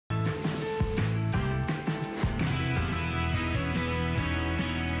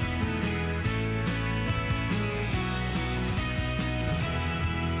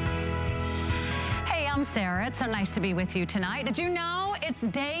Sarah. It's so nice to be with you tonight. Did you know it's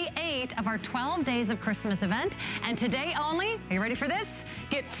day 8 of our 12 Days of Christmas event? And today only, are you ready for this?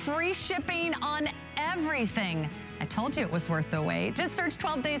 Get free shipping on everything. I told you it was worth the wait. Just search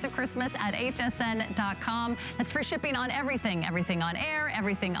 12 Days of Christmas at hsn.com. That's free shipping on everything. Everything on air,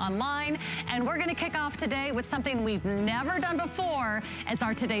 everything online. And we're gonna kick off today with something we've never done before as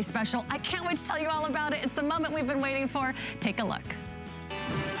our Today Special. I can't wait to tell you all about it. It's the moment we've been waiting for. Take a look.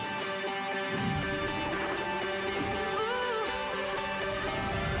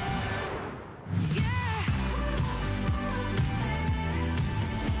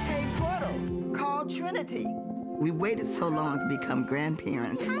 Hey, Portal, call Trinity. We waited so long to become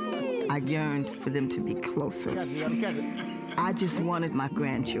grandparents. I yearned for them to be closer. I just wanted my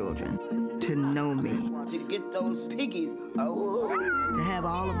grandchildren to know me. To get those piggies. Oh. To have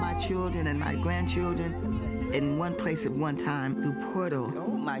all of my children and my grandchildren in one place at one time through Portal.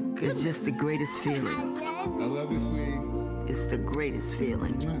 Oh my goodness. It's just the greatest feeling. I love you, sweetie. It's the greatest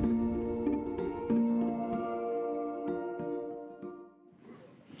feeling.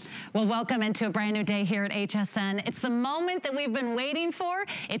 Well, welcome into a brand new day here at HSN. It's the moment that we've been waiting for.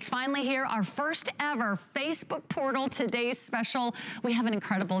 It's finally here, our first ever Facebook Portal Today's Special. We have an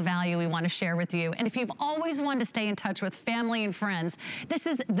incredible value we want to share with you. And if you've always wanted to stay in touch with family and friends, this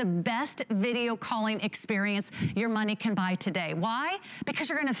is the best video calling experience your money can buy today. Why? Because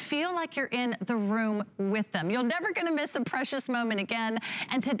you're gonna feel like you're in the room with them. You're never gonna miss a precious moment again.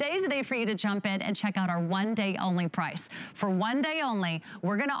 And today's the day for you to jump in and check out our one day only price. For one day only,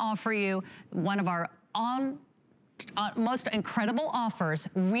 we're gonna offer you one of our most incredible offers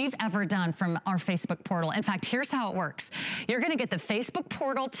we've ever done from our Facebook portal. In fact, here's how it works. You're gonna get the Facebook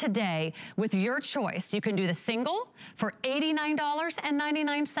portal today with your choice. You can do the single for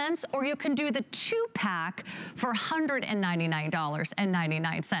 $89.99, or you can do the 2-pack for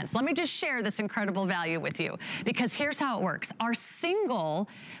 $199.99. Let me just share this incredible value with you, because here's how it works. Our single,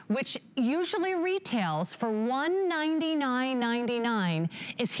 which usually retails for $199.99,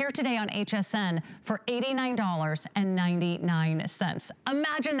 is here today on HSN for $89.99.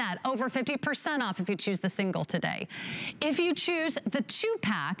 Imagine that, over 50% off if you choose the single today. If you choose the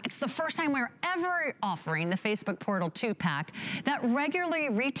 2-pack, it's the first time we're ever offering the Facebook Portal 2-pack that regularly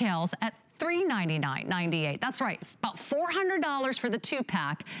retails at $399.98. That's right, it's about $400 for the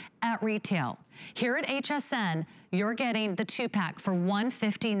 2-pack at retail. Here at HSN, you're getting the 2-pack for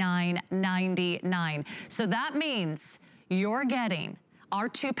 $159.99. So that means you're getting our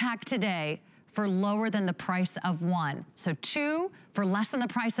 2-pack today for lower than the price of one. So 2 for less than the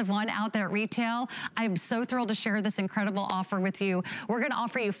price of 1 out there at retail. I'm so thrilled to share this incredible offer with you. We're gonna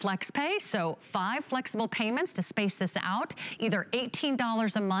offer you flex pay, so 5 flexible payments to space this out, either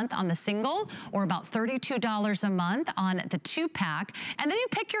 $18 a month on the single or about $32 a month on the 2-pack. And then you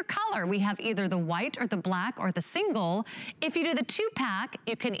pick your color. We have either the white or the black or the single. If you do the 2-pack,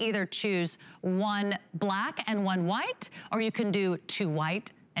 you can either choose 1 black and 1 white, or you can do 2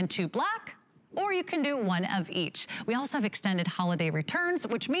 white and 2 black, or you can do 1 of each. We also have extended holiday returns,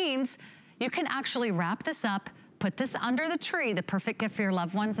 which means you can actually wrap this up, put this under the tree, the perfect gift for your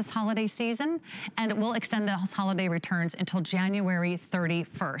loved ones this holiday season, and we'll extend those holiday returns until January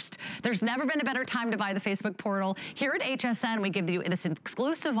 31st. There's never been a better time to buy the Facebook portal. Here at HSN, we give you this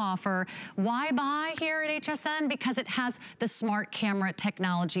exclusive offer. Why buy here at HSN? Because it has the smart camera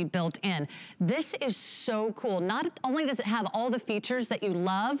technology built in. This is so cool. Not only does it have all the features that you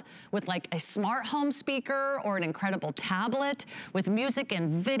love with like a smart home speaker or an incredible tablet with music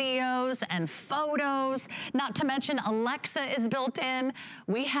and videos and photos, not to mention Alexa is built in.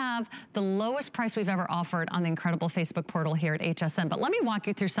 We have the lowest price we've ever offered on the incredible Facebook portal here at HSN. But let me walk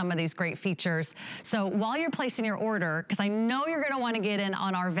you through some of these great features. So while you're placing your order, because I know you're gonna wanna get in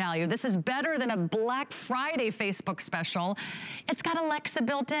on our value, this is better than a Black Friday Facebook special. It's got Alexa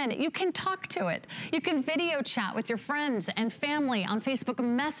built in. You can talk to it. You can video chat with your friends and family on Facebook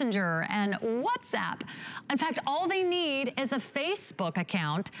Messenger and WhatsApp. In fact, all they need is a Facebook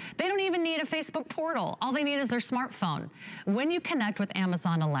account. They don't even need a Facebook portal. All they need is their smartphone. When you connect with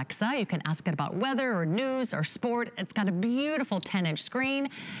Amazon Alexa, you can ask it about weather or news or sport. It's got a beautiful 10-inch screen.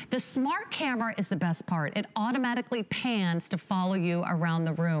 The smart camera is the best part. It automatically pans to follow you around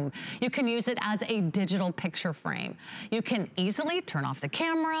the room. You can use it as a digital picture frame. You can easily turn off the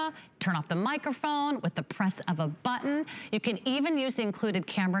camera, turn off the microphone with the press of a button. You can even use the included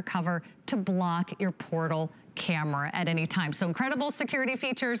camera cover to block your portal camera at any time. So incredible security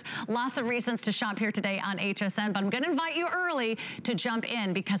features, lots of reasons to shop here today on HSN, but I'm gonna invite you early to jump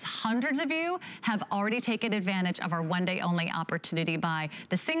in because hundreds of you have already taken advantage of our one day only opportunity buy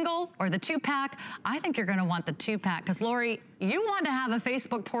the single or the 2-pack. I think you're gonna want the 2-pack because Lori, you want to have a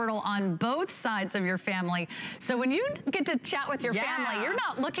Facebook portal on both sides of your family. So when you get to chat with your family, you're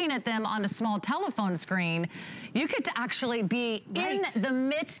not looking at them on a small telephone screen. You get to actually be in the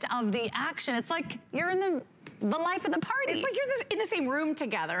midst of the action. It's like you're in the life of the party. It's like you're in the same room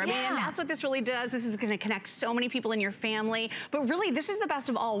together. I mean, and that's what this really does. This is gonna connect so many people in your family. But really, this is the best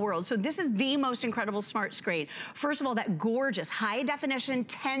of all worlds. So this is the most incredible smart screen. First of all, that gorgeous high definition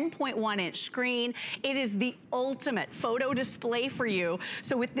 10.1-inch screen. It is the ultimate photo display for you.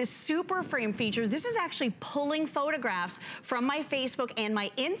 So with this super frame feature, this is actually pulling photographs from my Facebook and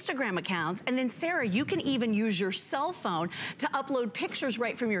my Instagram accounts. And then Sarah, you can even use your cell phone to upload pictures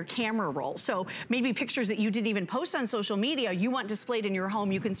right from your camera roll. So maybe pictures that you didn't even post on social media, you want displayed in your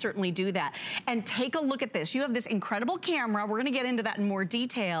home, you can certainly do that. And take a look at this. You have this incredible camera. We're gonna get into that in more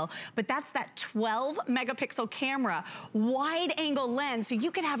detail, but that's that 12 megapixel camera, wide angle lens, so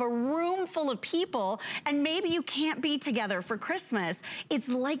you can have a room full of people and maybe you can't be together for Christmas. It's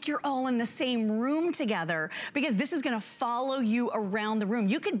like you're all in the same room together because this is gonna follow you around the room.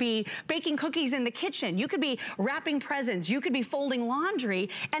 You could be baking cookies in the kitchen. You could be wrapping presents. You could be folding laundry.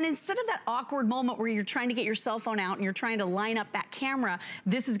 And instead of that awkward moment where you're trying to get your cell phone out and you're trying to line up that camera,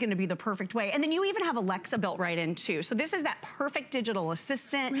 this is gonna be the perfect way. And then you even have Alexa built right in too. So this is that perfect digital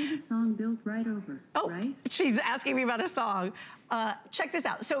assistant. Play the song built right over, right? She's asking me about a song. Check this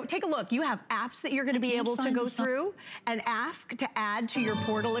out. So take a look. You have apps that you're gonna be able to go through and ask to add to your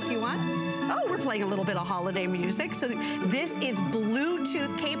portal if you want. Oh, we're playing a little bit of holiday music. So this is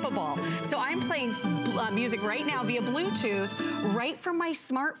Bluetooth capable. So I'm playing music right now via Bluetooth right from my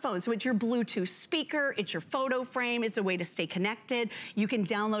smartphone. So it's your Bluetooth speaker, it's your photo frame, it's a way to stay connected. You can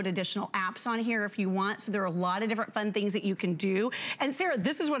download additional apps on here if you want. So there are a lot of different fun things that you can do. And Sarah,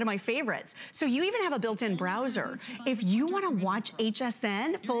 this is one of my favorites. So you even have a built-in browser. If you wanna watch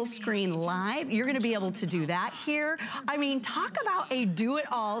HSN full screen live, you're gonna be able to do that here. I mean, talk about a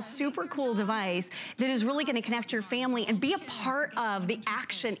do-it-all, super cool device that is really gonna connect your family and be a part of the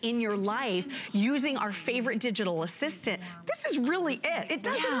action in your life using our favorite digital assistant. This is really it. It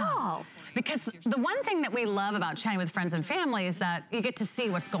does it all. Because the one thing that we love about chatting with friends and family is that you get to see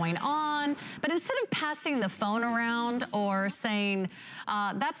what's going on, but instead of passing the phone around or saying,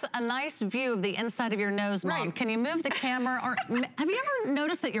 that's a nice view of the inside of your nose, Mom, can you move the camera? Or have you ever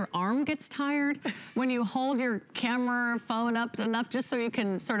noticed that your arm gets tired when you hold your camera phone up enough just so you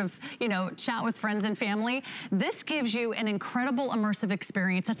can sort of, you know, chat with friends and family? This gives you an incredible immersive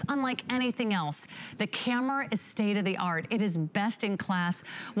experience that's unlike anything else. The camera is state of the art. It is best in class.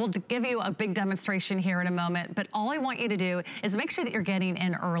 We'll give you a big demonstration here in a moment, but all I want you to do is make sure that you're getting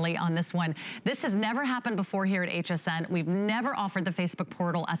in early on this one. This has never happened before here at HSN. We've never offered the Facebook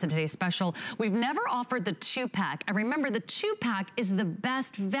portal as a today's special. We've never offered the 2-pack. And remember, the 2-pack is the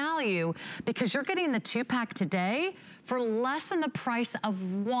best value because you're getting the 2-pack today for less than the price of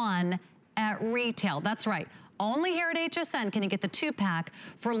one at retail. That's right. Only here at HSN can you get the 2-pack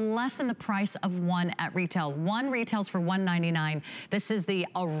for less than the price of one at retail. One retails for $1.99. This is the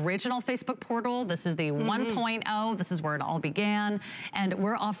original Facebook portal. This is the 1.0. This is where it all began. And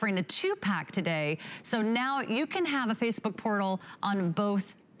we're offering a 2-pack today. So now you can have a Facebook portal on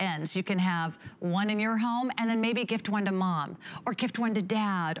both ends. You can have one in your home and then maybe gift one to Mom or gift one to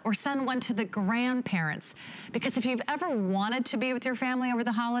Dad or send one to the grandparents. Because if you've ever wanted to be with your family over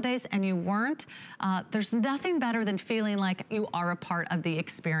the holidays and you weren't, there's nothing better than feeling like you are a part of the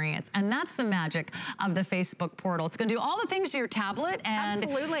experience. And that's the magic of the Facebook portal. It's gonna do all the things your tablet and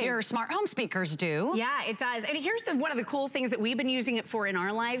your smart home speakers do. Yeah, it does. And here's one of the cool things that we've been using it for in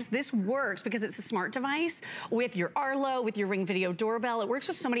our lives. This works because it's a smart device with your Arlo, with your Ring Video doorbell. It works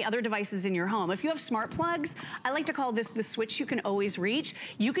with so many other devices in your home. If you have smart plugs, I like to call this the switch you can always reach.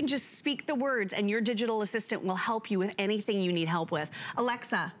 You can just speak the words and your digital assistant will help you with anything you need help with.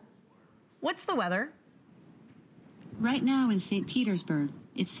 Alexa, what's the weather? Right now in St. Petersburg,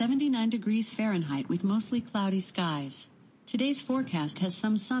 it's 79 degrees Fahrenheit with mostly cloudy skies. Today's forecast has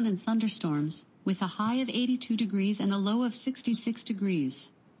some sun and thunderstorms, with a high of 82 degrees and a low of 66 degrees.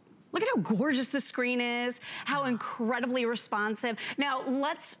 Look at how gorgeous the screen is, how incredibly responsive. Now,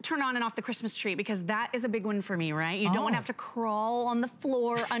 let's turn on and off the Christmas tree because that is a big one for me, right? You don't want to have to crawl on the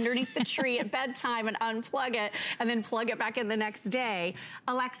floor underneath the tree at bedtime and unplug it and then plug it back in the next day.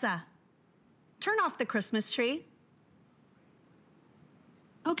 Alexa, turn off the Christmas tree.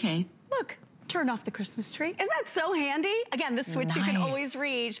 Okay. Look. Turn off the Christmas tree. Isn't that so handy? Again, the switch you can always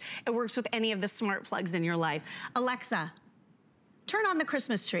reach. It works with any of the smart plugs in your life. Alexa, turn on the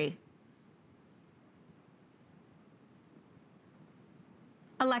Christmas tree.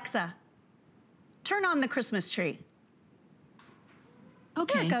 Alexa, turn on the Christmas tree.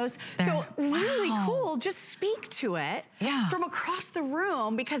 Okay. There it goes. There. So really cool. Just speak to it from across the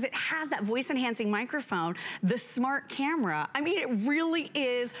room because it has that voice enhancing microphone, the smart camera. I mean, it really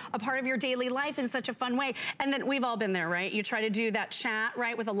is a part of your daily life in such a fun way. And then we've all been there, right? You try to do that chat,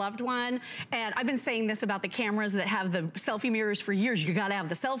 right, with a loved one. And I've been saying this about the cameras that have the selfie mirrors for years. You got to have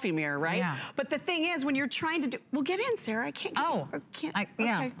the selfie mirror, right? Yeah. But the thing is, when you're trying to do, well, get in, Sarah. I can't.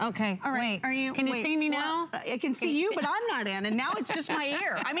 Okay. All right. Wait. Are you? Can you see me now? I can see you, but I'm not in. And now it's just my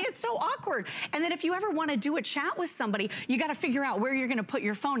ear. I mean, it's so awkward. And then if you ever want to do a chat with somebody, you got to figure out where you're going to put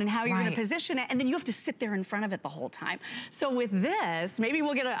your phone and how you're going to position it. And then you have to sit there in front of it the whole time. So with this, maybe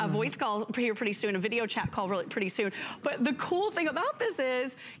we'll get a voice call here pretty soon, a video chat call really pretty soon. But the cool thing about this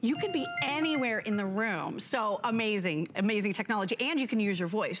is you can be anywhere in the room. So amazing, amazing technology. And you can use your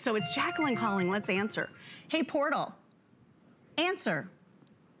voice. So it's Jacqueline calling. Let's answer. Hey, Portal. Answer.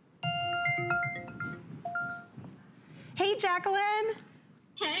 Hey, Jacqueline.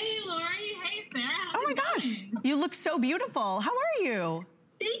 Hey, Lori. Hey, Sarah. Oh my gosh, you look so beautiful. How are you?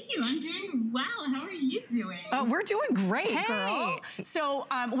 Thank you. I'm doing well. How are you doing? We're doing great, girl. So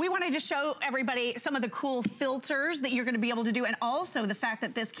we wanted to show everybody some of the cool filters that you're going to be able to do, and also the fact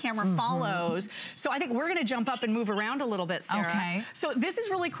that this camera follows. So I think we're going to jump up and move around a little bit, Sarah. Okay. So this is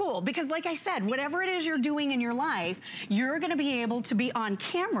really cool because, like I said, whatever it is you're doing in your life, you're going to be able to be on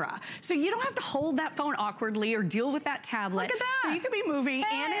camera. So you don't have to hold that phone awkwardly or deal with that tablet. Look at that. So you can be moving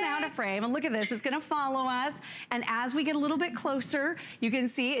in and out of frame. And look at this. It's going to follow us. And as we get a little bit closer, you can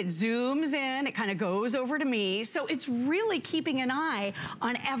see it zooms in, it kind of goes over to me. So it's really keeping an eye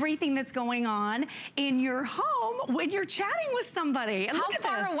on everything that's going on in your home when you're chatting with somebody. And how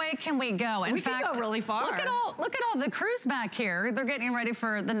far away can we go? In fact, can go really far. Look at all the crews back here. They're getting ready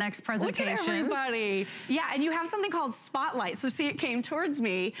for the next presentation. Look at everybody. Yeah, and you have something called Spotlight. So see, it came towards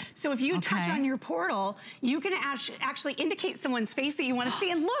me. So if you touch on your portal, you can actually indicate someone's face that you want to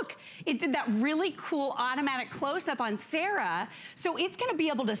see. And look, it did that really cool automatic close-up on Sarah. So it's going to be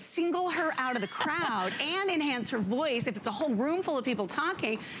able to single her out of the crowd and enhance her voice if it's a whole room full of people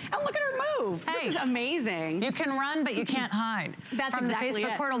talking. And look at her move. Hey, this is amazing. You can run, but you can't hide. That's from exactly the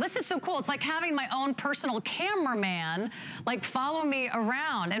Facebook portal. This is so cool. It's like having my own personal cameraman, like follow me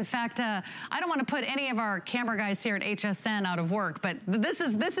around. In fact, I don't want to put any of our camera guys here at HSN out of work, but this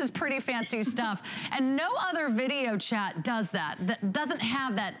is pretty fancy stuff. And no other video chat does that. That doesn't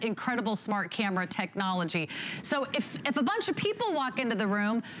have that incredible smart camera technology. So if a bunch of people walk into the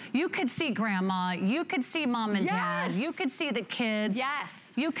room, you could see grandma, you could see mom and dad, you could see the kids.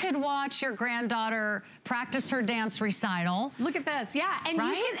 Yes. You could watch your granddaughter practice her dance recital. Look at this, yeah. And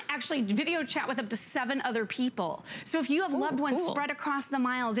you can actually video chat with up to 7 other people. So if you have loved ones spread across the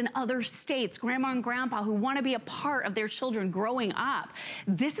miles in other states, grandma and grandpa who want to be a part of their children growing up,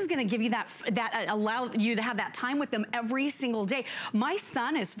 this is gonna give you that allow you to have that time with them every single day. My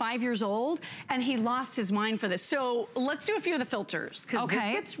son is 5 years old and he lost his mind for this. So let's do a few of the filters because this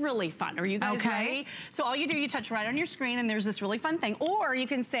gets really fun. Are you guys ready? So all you do, you touch right on your screen and there's this really fun thing. Or you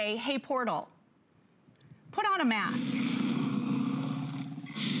can say, hey, portal, put on a mask.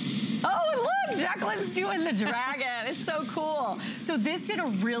 Oh, look, Jacqueline's doing the dragon. It's so cool. So this did a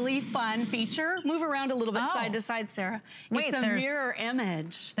really fun feature. Move around a little bit side to side, Sarah. Wait, it's a mirror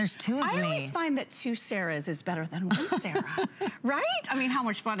image. There's 2 of me. I always find that 2 Sarahs is better than 1 Sarah, right? I mean, how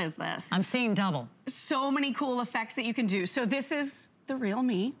much fun is this? I'm seeing double. So many cool effects that you can do. So this is the real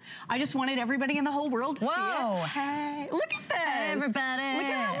me. I just wanted everybody in the whole world to see it. Hey, look at this. Hey, everybody. Look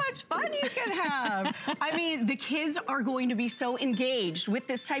at how much fun you can have. I mean, the kids are going to be so engaged with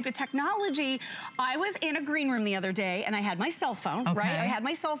this type of technology. I was in a green room the other day and I had my cell phone, right? I had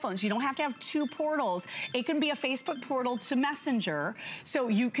my cell phone. So you don't have to have 2 portals. It can be a Facebook portal to Messenger. So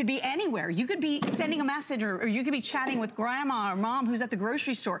you could be anywhere. You could be sending a message or you could be chatting with grandma or mom who's at the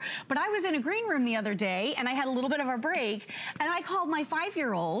grocery store. But I was in a green room the other day and I had a little bit of a break and I called my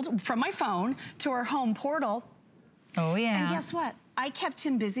 5-year-old from my phone to our home portal. Oh, yeah. And guess what? I kept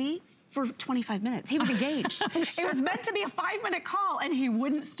him busy for 25 minutes. He was engaged. It was meant to be a 5-minute call and he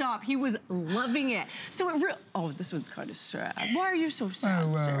wouldn't stop. He was loving it. So it oh, this one's kind of sad. Why are you so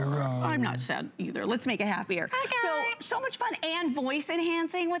sad, Sarah? I'm not sad either. Let's make it happier. So much fun and voice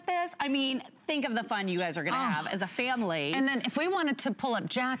enhancing with this. I mean, think of the fun you guys are gonna have as a family. And then if we wanted to pull up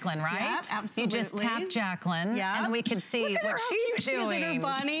Jacqueline, right? Yep, absolutely. You just tap Jacqueline and then we can see what she's doing. She's in her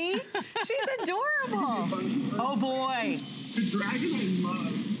bunny. She's adorable. Oh boy. The dragon I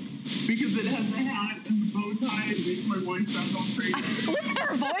love. Because it has the hat and the bow tie and makes my voice sound all crazy. Listen,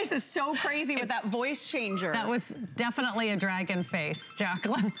 her voice is so crazy with that voice changer. That was definitely a dragon face,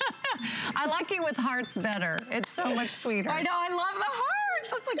 Jacqueline. I like you with hearts better. It's so much sweeter. I know, I love the hearts.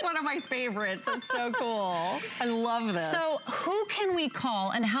 That's like one of my favorites. That's so cool. I love this. So who can we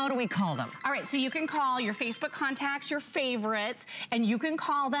call and how do we call them? All right, so you can call your Facebook contacts, your favorites, and you can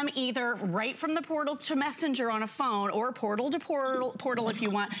call them either right from the portal to Messenger on a phone or portal to portal if you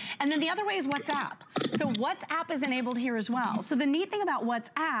want. And then the other way is WhatsApp. So WhatsApp is enabled here as well. So the neat thing about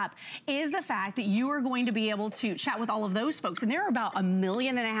WhatsApp is the fact that you are going to be able to chat with all of those folks. And there are about 1.5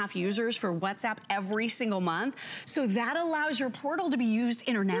 million users for WhatsApp every single month. So that allows your portal to be used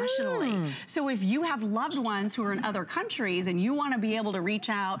internationally. So if you have loved ones who are in other countries and you want to be able to reach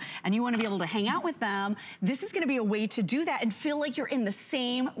out and you want to be able to hang out with them, this is going to be a way to do that and feel like you're in the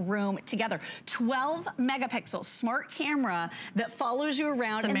same room together. 12 megapixel smart camera that follows you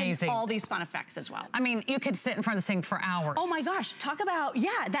around. It's amazing. And then all these fun effects as well. I mean, you could sit in front of this thing for hours. Oh my gosh, talk about,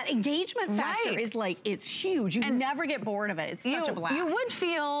 yeah, that engagement factor is like, it's huge. You never get bored of it. It's such a blast. You would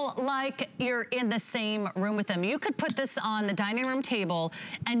feel like you're in the same room with them. You could put this on the dining room table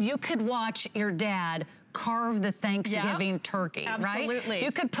and you could watch your dad carve the Thanksgiving turkey, absolutely. Right?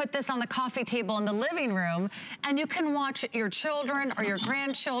 You could put this on the coffee table in the living room and you can watch your children or your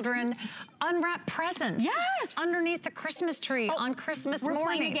grandchildren unwrap presents underneath the Christmas tree on Christmas morning. We're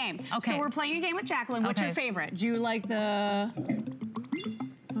playing a game. Okay. So we're playing a game with Jacqueline. What's your favorite? Do you like the...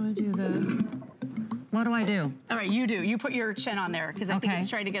 What do I do? All right, you do. You put your chin on there because I think it's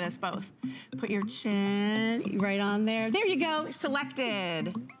trying to get us both. Put your chin right on there. There you go.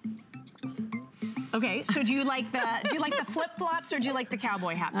 Selected. Okay, so do you like the flip-flops or do you like the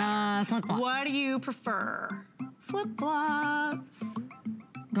cowboy hat better? Flip-flops. What do you prefer? Flip-flops.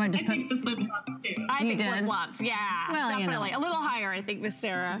 Do I just I think the flip-flops too. I think flip-flops, yeah. Well, definitely. You know. A little higher, I think, Miss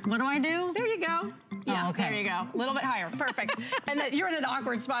Sarah. What do I do? There you go. Yeah, okay. There you go. A little bit higher. Perfect. And then you're in an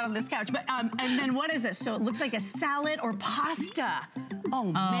awkward spot on this couch. But and then what is this? So it looks like a salad or pasta. Oh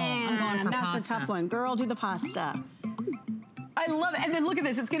man, I'm going for that's pasta. a tough one. Girl, do the pasta. I love it. And then look at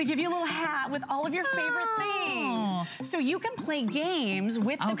this. It's going to give you a little hat with all of your favorite things. So you can play games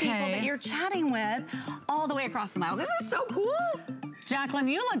with the people that you're chatting with all the way across the miles. This is so cool. Jacqueline,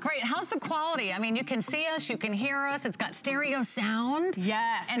 you look great. How's the quality? I mean, you can see us, you can hear us. It's got stereo sound.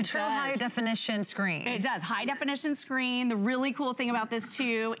 Yes, and true high definition screen. It does. High definition screen. The really cool thing about this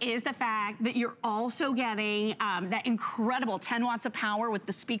too is the fact that you're also getting that incredible 10 watts of power with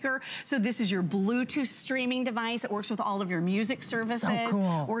the speaker. So this is your Bluetooth streaming device. It works with all of your music services. So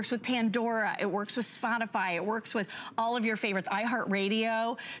cool. It works with Pandora. It works with Spotify. It works with all of your favorites.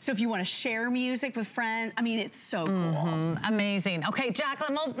 iHeartRadio. So if you want to share music with friends, I mean, it's so cool. Amazing. Okay,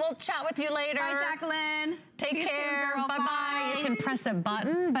 Jacqueline, we'll chat with you later. Bye, Jacqueline. Take care. Bye-bye. You can press a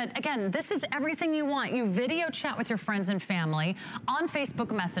button, but again, this is everything you want. You video chat with your friends and family on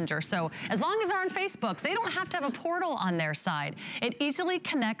Facebook Messenger. So as long as they're on Facebook, they don't have to have a portal on their side. It easily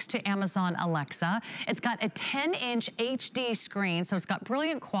connects to Amazon Alexa. It's got a 10-inch HD screen, so it's got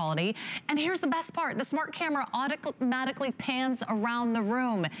brilliant quality. And here's the best part. The smart camera automatically pans around the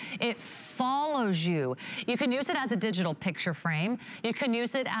room. It follows you. You can use it as a digital picture frame. You can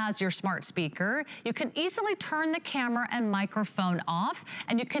use it as your smart speaker. You can easily turn the camera and microphone off,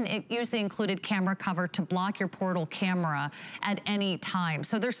 and you can use the included camera cover to block your portal camera at any time.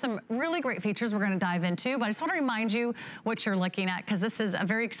 So there's some really great features we're going to dive into, but I just want to remind you what you're looking at because this is a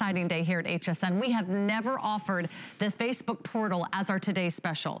very exciting day here at HSN. We have never offered the Facebook portal as our today's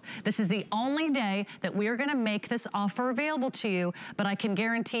special. This is the only day that we are going to make this offer available to you, but I can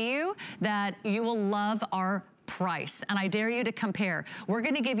guarantee you that you will love our price, and I dare you to compare. We're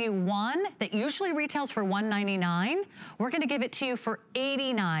going to give you one that usually retails for $199. We're going to give it to you for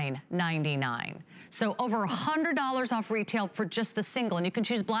 $89.99. So over $100 off retail for just the single, and you can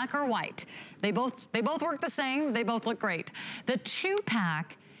choose black or white. They both work the same. They both look great. The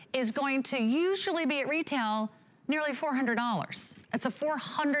 2-pack is going to usually be at retail nearly $400. It's a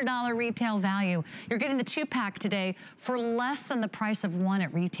 $400 retail value. You're getting the 2-pack today for less than the price of one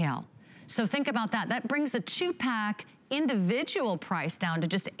at retail. So think about that. That brings the 2-pack individual price down to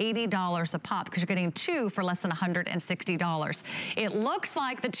just $80 a pop because you're getting 2 for less than $160. It looks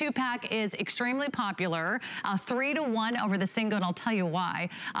like the 2-pack is extremely popular, 3-to-1 over the single, and I'll tell you why.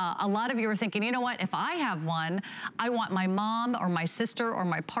 A lot of you are thinking, you know what, if I have one, I want my mom or my sister or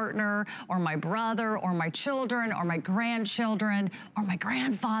my partner or my brother or my children or my grandchildren or my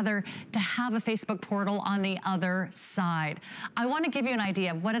grandfather to have a Facebook portal on the other side. I want to give you an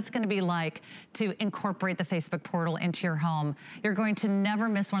idea of what it's going to be like to incorporate the Facebook portal into your home. You're going to never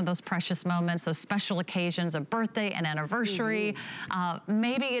miss one of those precious moments, those special occasions, a birthday, an anniversary.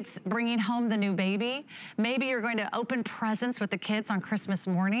 Maybe it's bringing home the new baby. Maybe you're going to open presents with the kids on Christmas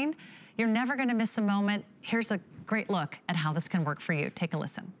morning. You're never going to miss a moment. Here's a great look at how this can work for you. Take a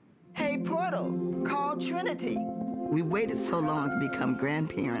listen. Hey, portal, call Trinity. We waited so long to become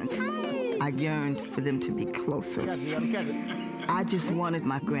grandparents. I yearned for them to be closer. I just wanted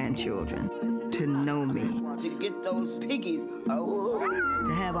my grandchildren to know me. To get those piggies. Oh.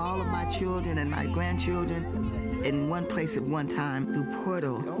 To have all of my children and my grandchildren in one place at one time through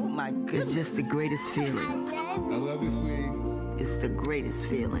Portal. Oh my goodness. It's just the greatest feeling. I love you, sweetie. It's the greatest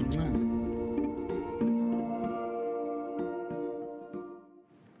feeling.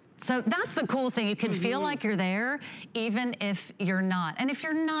 So that's the cool thing. You can feel like you're there, even if you're not. And if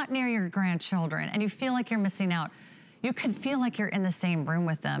you're not near your grandchildren and you feel like you're missing out, you could feel like you're in the same room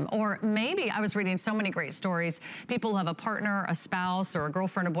with them. Or maybe, I was reading so many great stories, people who have a partner, a spouse, or a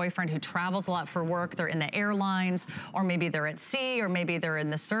girlfriend, a boyfriend who travels a lot for work. They're in the airlines, or maybe they're at sea, or maybe they're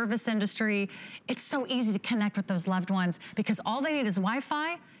in the service industry. It's so easy to connect with those loved ones because all they need is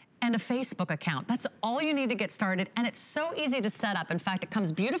Wi-Fi and a Facebook account. That's all you need to get started, and it's so easy to set up. In fact, it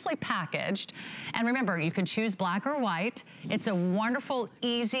comes beautifully packaged. And remember, you can choose black or white. It's a wonderful,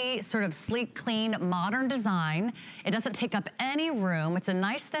 easy, sort of sleek, clean, modern design. It doesn't take up any room. It's a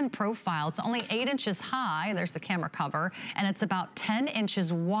nice thin profile. It's only 8 inches high. There's the camera cover. And it's about 10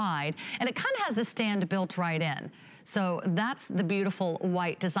 inches wide. And it kind of has the stand built right in. So that's the beautiful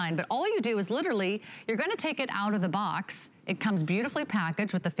white design. But all you do is literally, you're gonna take it out of the box. It comes beautifully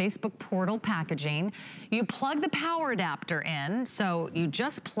packaged with the Facebook Portal packaging. You plug the power adapter in, so you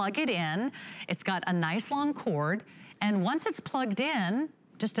just plug it in. It's got a nice long cord. And once it's plugged in,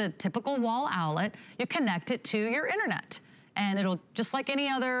 just a typical wall outlet, you connect it to your internet. And it'll, just like any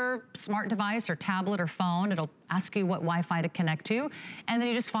other smart device or tablet or phone, it'll ask you what Wi-Fi to connect to. And then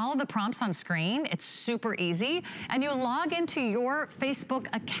you just follow the prompts on screen. It's super easy. And you log into your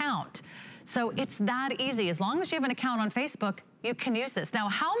Facebook account. So it's that easy. As long as you have an account on Facebook, you can use this. Now,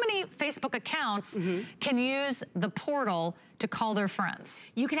 how many Facebook accounts can use the portal to call their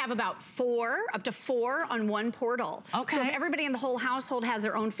friends? You can have about 4, up to 4 on one portal. Okay. So if everybody in the whole household has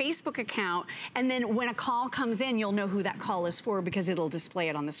their own Facebook account, and then when a call comes in, you'll know who that call is for because it'll display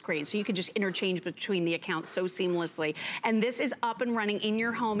it on the screen. So you can just interchange between the accounts so seamlessly. And this is up and running in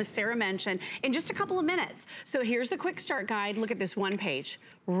your home, as Sarah mentioned, in just a couple of minutes. So here's the quick start guide. Look at this one page.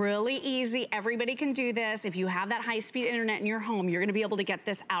 Really easy. Everybody can do this. If you have that high-speed internet in your home, you're gonna be able to get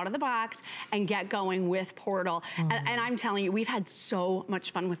this out of the box and get going with Portal. And I'm telling you, we've had so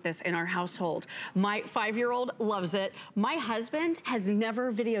much fun with this in our household. My 5-year-old loves it. My husband has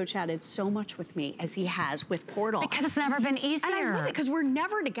never video chatted so much with me as he has with Portal. Because it's never been easier. And I love it because we're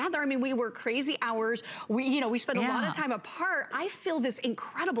never together. I mean, we work crazy hours. We spend a lot of time apart. I feel this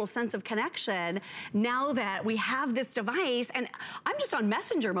incredible sense of connection now that we have this device, and I'm just on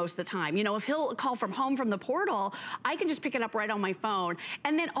Messenger most of the time. You know, if he'll call from home from the portal, I can just pick it up right on my phone.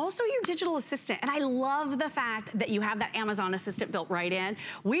 And then also your digital assistant. And I love the fact that you have that Amazon assistant built right in.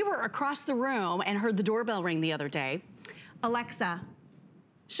 We were across the room and heard the doorbell ring the other day. Alexa,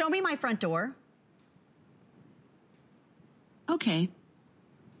 show me my front door. Okay.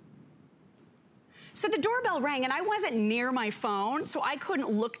 So the doorbell rang and I wasn't near my phone, so I couldn't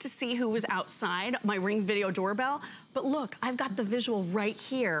look to see who was outside my Ring video doorbell. But look, I've got the visual right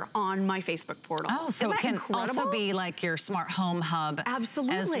here on my Facebook portal. Oh, so it can also be like your smart home hub as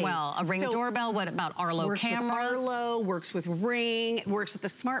well. A Ring doorbell, what about Arlo cameras? Works with Arlo, works with Ring, works with the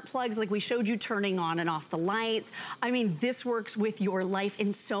smart plugs like we showed you, turning on and off the lights. I mean, this works with your life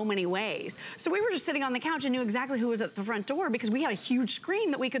in so many ways. So we were just sitting on the couch and knew exactly who was at the front door because we had a huge screen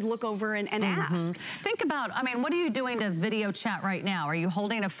that we could look over and ask. Think about, I mean, what are you doing to video chat right now? Are you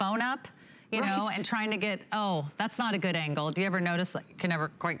holding a phone up? You know, and trying to get, oh, that's not a good angle. Do you ever notice that you can never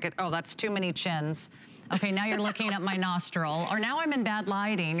quite get, oh, that's too many chins. Okay, now you're looking at my nostril. Or now I'm in bad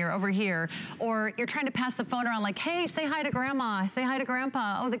lighting, you're over here. Or you're trying to pass the phone around like, hey, say hi to grandma, say hi to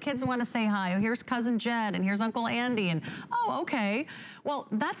grandpa. Oh, the kids wanna say hi. Oh, here's cousin Jed and here's Uncle Andy. And oh, okay. Well,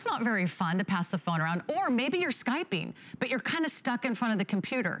 that's not very fun to pass the phone around. Or maybe you're Skyping, but you're kind of stuck in front of the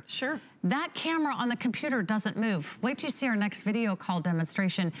computer. Sure. That camera on the computer doesn't move. Wait till you see our next video call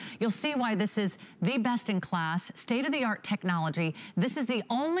demonstration. You'll see why this is the best in class, state-of-the-art technology. This is the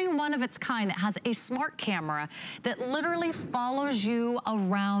only one of its kind that has a smart camera that literally follows you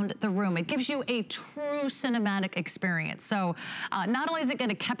around the room. It gives you a true cinematic experience. So not only is it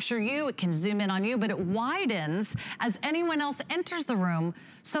gonna capture you, it can zoom in on you, but it widens as anyone else enters the room.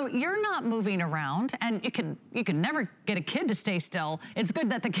 So you're not moving around, and you can never get a kid to stay still. It's good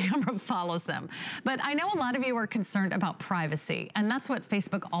that the camera follows them. But I know a lot of you are concerned about privacy, and that's what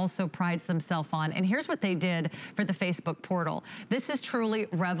Facebook also prides themselves on. And here's what they did for the Facebook portal. This is truly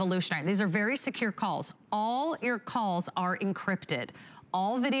revolutionary. These are very secure calls. All your calls are encrypted.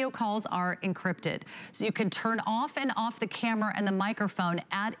 All video calls are encrypted. So you can turn off and off the camera and the microphone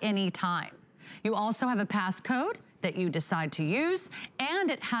at any time. You also have a passcode that you decide to use, and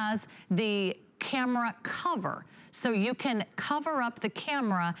it has the camera cover. So you can cover up the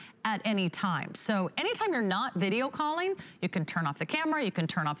camera at any time. So anytime you're not video calling, you can turn off the camera, you can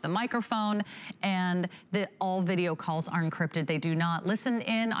turn off the microphone, and all video calls are encrypted. They do not listen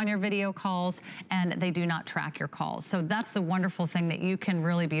in on your video calls, and they do not track your calls. So that's the wonderful thing that you can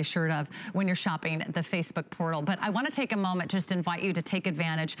really be assured of when you're shopping the Facebook portal. But I want to take a moment just to invite you to take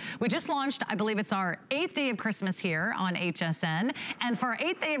advantage. We just launched, I believe it's our 8th day of Christmas here on HSN. And for our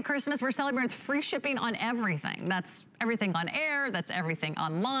 8th day of Christmas, we're celebrating with free shipping on everything. That's everything on air, that's everything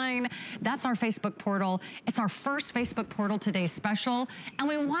online. That's our Facebook portal. It's our first Facebook portal today special, and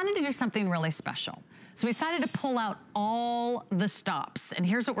we wanted to do something really special. So we decided to pull out all the stops, and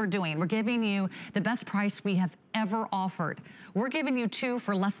here's what we're doing. We're giving you the best price we have ever offered. We're giving you 2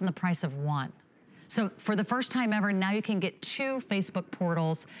 for less than the price of 1. So for the first time ever, now you can get 2 Facebook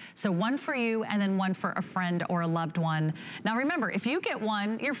portals. So 1 for you and then 1 for a friend or a loved one. Now remember, if you get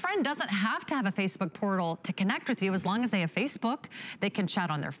 1, your friend doesn't have to have a Facebook portal to connect with you as long as they have Facebook. They can chat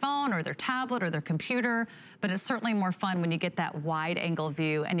on their phone or their tablet or their computer, but it's certainly more fun when you get that wide angle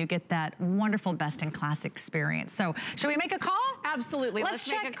view and you get that wonderful best-in-class experience. So should we make a call? Absolutely, let's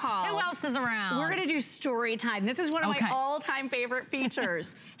check make a call. Who else is around? We're gonna do story time. This is one of my all-time favorite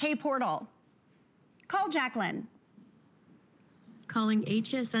features. Hey, portal. Call Jacqueline. Calling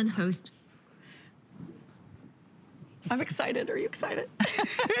HSN host. I'm excited. Are you excited?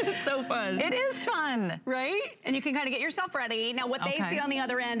 It's so fun. It is fun. Right? And you can kind of get yourself ready. Now, what they see on the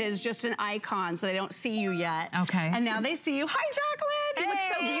other end is just an icon, so they don't see you yet. Okay. And now they see you. Hi, Jacqueline. You look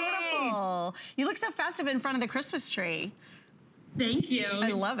so beautiful. You look so festive in front of the Christmas tree. Thank you.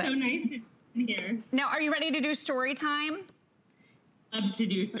 I love it. So nice to be here. Now, are you ready to do story time? Love to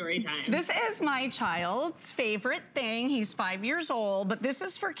do story time. This is my child's favorite thing. He's 5 years old, but this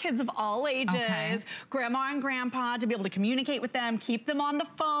is for kids of all ages, grandma and grandpa, to be able to communicate with them, keep them on the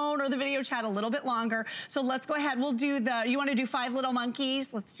phone or the video chat a little bit longer. So let's go ahead. We'll do you want to do 5 Little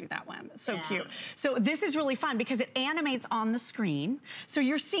Monkeys? Let's do that one. So cute. So this is really fun because it animates on the screen. So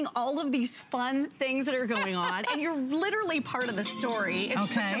you're seeing all of these fun things that are going on, and you're literally part of the story. It's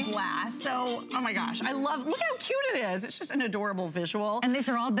just a blast. So, oh my gosh, I love, look how cute it is. It's just an adorable visual. And these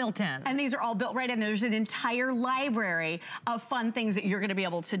are all built in. And these are all built right in. There's an entire library of fun things that you're gonna be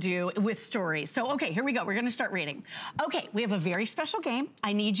able to do with stories. So, okay, here we go. We're gonna start reading. Okay, we have a very special game.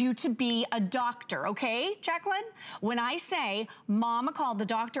 I need you to be a doctor, okay, Jacqueline? When I say, Mama called the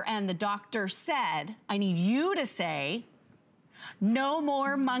doctor and the doctor said, I need you to say, no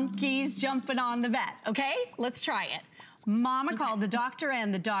more monkeys jumping on the vet, okay? Let's try it. Mama called the doctor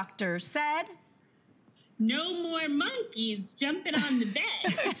and the doctor said, no more monkeys jumping on the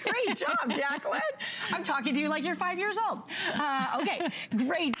bed. Great job, Jacqueline. I'm talking to you like you're 5 years old. Okay,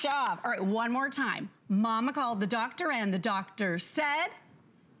 great job. All right, one more time. Mama called the doctor and the doctor said,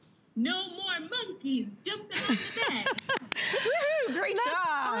 no more monkeys jumping on the bed. Woohoo, great job. That's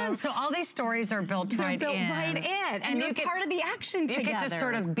fun. So all these stories are built right in. And you're part of the action together. You get to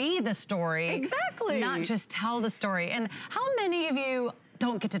sort of be the story. Exactly. Not just tell the story. And how many of you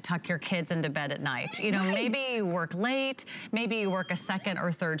don't get to tuck your kids into bed at night? You know, maybe you work late, maybe you work a 2nd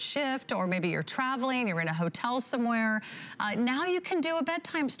or 3rd shift, or maybe you're traveling, you're in a hotel somewhere. Now you can do a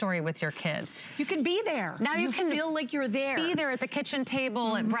bedtime story with your kids. You can be there. Now you can feel like you're there. Be there at the kitchen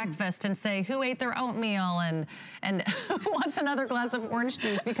table at breakfast and say who ate their oatmeal and who wants another glass of orange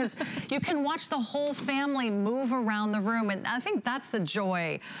juice, because you can watch the whole family move around the room. And I think that's the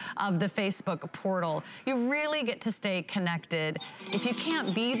joy of the Facebook portal. You really get to stay connected. If you can't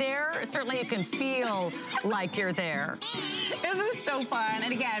be there, certainly you can feel like you're there. This is so fun.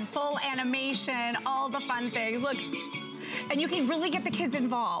 And again, full animation, all the fun things. Look, and you can really get the kids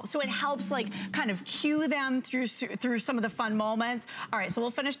involved. So it helps like kind of cue them through some of the fun moments. All right, so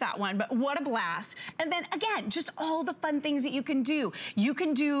we'll finish that one, but what a blast. And then again, just all the fun things that you can do. You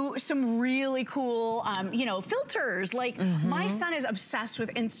can do some really cool, you know, filters. Like my son is obsessed with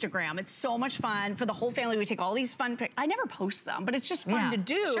Instagram. It's so much fun for the whole family. We take all these fun pics. I never post them, but it's just fun to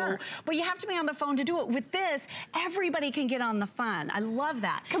do. But you have to be on the phone to do it. With this, everybody can get on the fun. I love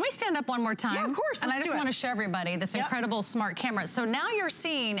that. Can we stand up one more time? Yeah, of course. And I just want to show everybody this incredible smart camera. So now you're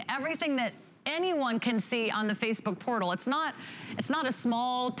seeing everything that anyone can see on the Facebook portal. It's not a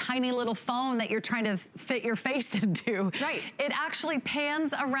small, tiny little phone that you're trying to fit your face into. Right. It actually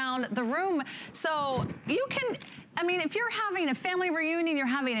pans around the room. So you can, I mean, if you're having a family reunion, you're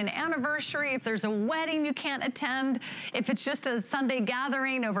having an anniversary, if there's a wedding you can't attend, if it's just a Sunday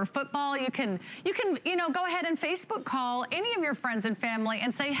gathering over football, you can, you know, go ahead and Facebook call any of your friends and family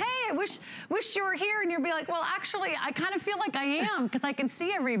and say, hey, I wish you were here. And you'll be like, well, actually, I kind of feel like I am because I can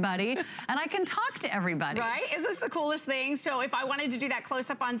see everybody and I can talk to everybody. Right? Is this the coolest thing? So if I wanted to do that close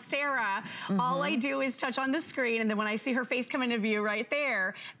up on Sarah, all I do is touch on the screen, and then when I see her face come into view right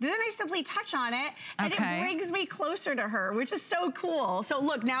there, then I simply touch on it, and it brings me closer to her, which is so cool. So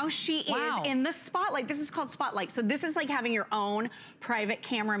look, now she is in the spotlight. This is called Spotlight. So this is like having your own private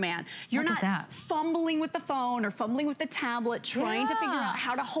cameraman. You're not fumbling with the phone or fumbling with the tablet, trying to figure out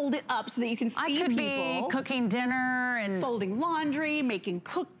how to hold it up so that you can see people. I could be cooking dinner and folding laundry, making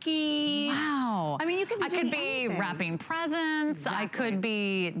cookies. Wow. I mean, you could be I could be wrapping presents. I could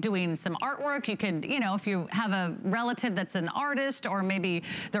be doing some artwork. You could, you know, if you have a relative that's an artist, or maybe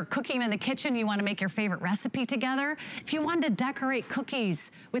they're cooking in the kitchen, you want to make your favorite recipe together. If you wanted to decorate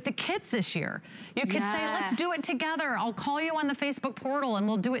cookies with the kids this year, you could say, let's do it together. I'll call you on the Facebook portal and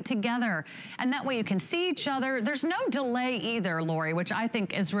we'll do it together. And that way you can see each other. There's no delay either, Lori, which I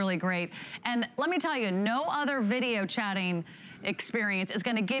think is really great. And let me tell you, no other video chatting experience is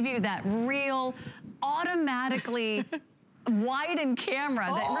going to give you that real, automatically widen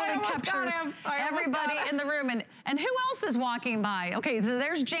camera that really captures everybody in the room. And who else is walking by? Okay, so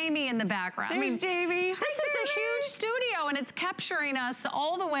there's Jamie in the background. There's Jamie. This is a huge studio, and it's capturing us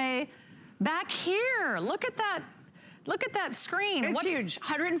all the way back here. Look at that. Look at that screen. It's huge,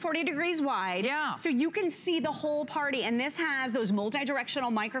 140 degrees wide. Yeah. So you can see the whole party, and this has those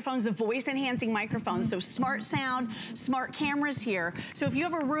multi-directional microphones, the voice-enhancing microphones, so smart sound, smart cameras here. So if you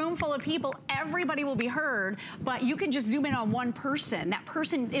have a room full of people, everybody will be heard, but you can just zoom in on one person. That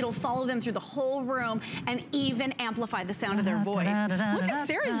person, it'll follow them through the whole room and even amplify the sound of their voice. Look at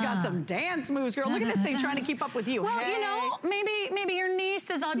Sarah's got some dance moves, girl. Look at this thing trying to keep up with you. Well, you know, maybe your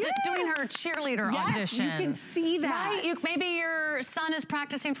niece is doing her cheerleader audition. You can see that. Right? Maybe your son is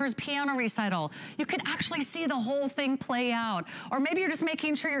practicing for his piano recital. You could actually see the whole thing play out. Or maybe you're just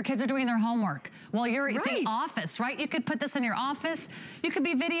making sure your kids are doing their homework while you're at the office, right? You could put this in your office. You could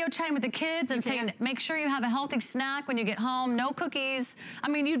be video chatting with the kids and saying, make sure you have a healthy snack when you get home, no cookies. I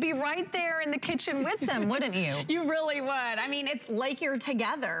mean, you'd be right there in the kitchen with them, wouldn't you? You really would. I mean, it's like you're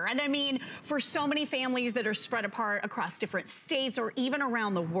together. And I mean, for so many families that are spread apart across different states or even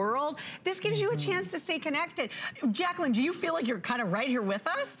around the world, this gives you a chance to stay connected. Jacqueline, do you feel like you're kind of right here with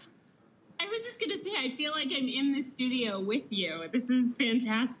us? I was just going to say, I feel like I'm in the studio with you. This is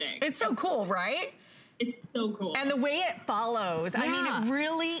fantastic. It's so cool, right? It's so cool. And the way it follows, I mean, it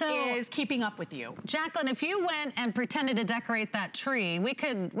really is keeping up with you. Jacqueline, if you went and pretended to decorate that tree, we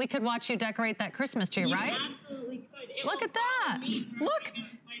could watch you decorate that Christmas tree, right? Absolutely could. Look at that.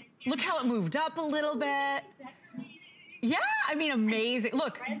 Look how it moved up a little bit. Yeah, I mean, amazing.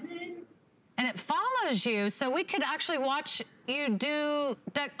 Look. And it follows you, so we could actually watch you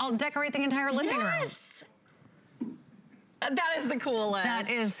decorate the entire living room. Yes! That is the coolest. That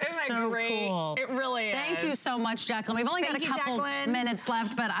is so cool. It really is. Thank you so much, Jacqueline. We've only got a couple minutes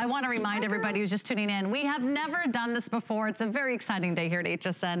left, but I want to remind everybody who's just tuning in, we have never done this before. It's a very exciting day here at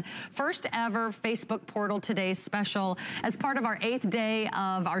HSN. First ever Facebook Portal Today special. As part of our 8th day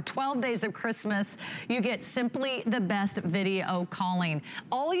of our 12 days of Christmas, you get simply the best video calling.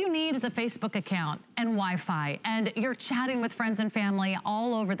 All you need is a Facebook account and Wi-Fi, and you're chatting with friends and family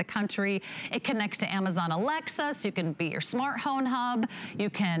all over the country. It connects to Amazon Alexa, so you can be your smart home hub. You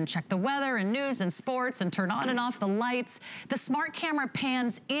can check the weather and news and sports and turn on and off the lights. The smart camera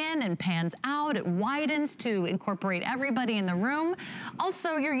pans in and pans out. It widens to incorporate everybody in the room.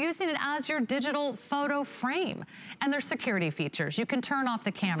 Also, you're using it as your digital photo frame. And there's security features. You can turn off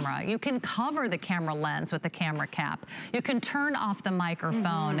the camera. You can cover the camera lens with the camera cap. You can turn off the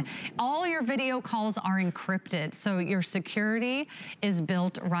microphone. All your video calls are encrypted, so your security is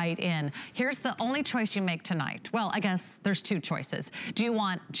built right in. Here's the only choice you make tonight. Well, I guess there's two choices. Do you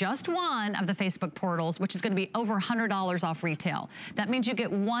want just one of the Facebook portals, which is going to be over $100 off retail? That means you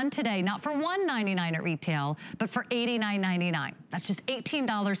get one today, not for $199 at retail, but for $89.99. That's just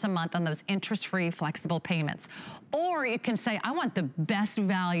 $18 a month on those interest-free flexible payments. Or you can say, I want the best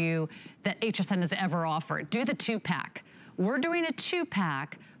value that HSN has ever offered. Do the 2-pack. We're doing a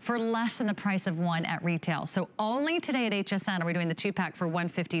 2-pack for less than the price of one at retail. So only today at HSN are we doing the 2-pack for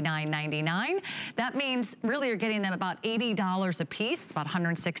 $159.99. That means really you're getting them about $80 a piece. It's about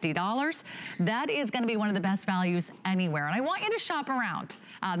 $160. That is going to be one of the best values anywhere. And I want you to shop around.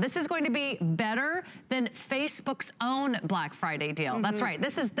 This is going to be better than Facebook's own Black Friday deal. That's right.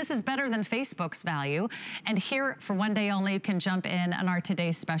 This is better than Facebook's value. And here, for one day only, you can jump in on our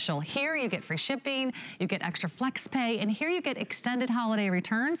today's special. Here you get free shipping, you get extra flex pay, and here you get extended holiday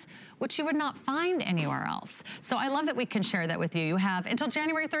returns, which you would not find anywhere else. So I love that we can share that with you. You have until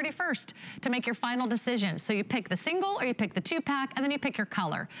January 31st to make your final decision. So you pick the single or you pick the 2-pack, and then you pick your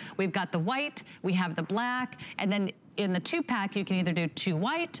color. We've got the white, we have the black, and then in the 2-pack, you can either do 2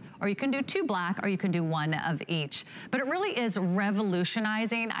 white, or you can do 2 black, or you can do 1 of each. But it really is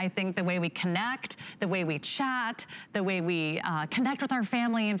revolutionizing, I think, the way we connect, the way we chat, the way we connect with our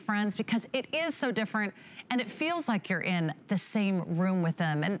family and friends, because it is so different, and it feels like you're in the same room with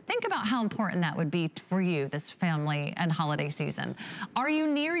them. And think about how important that would be for you this family and holiday season. Are you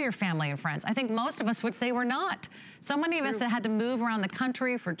near your family and friends? I think most of us would say we're not. So many of us that had to move around the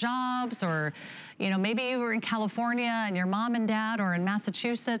country for jobs, or maybe you were in California and your mom and dad are in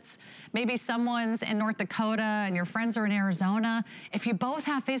Massachusetts. Maybe someone's in North Dakota and your friends are in Arizona. If you both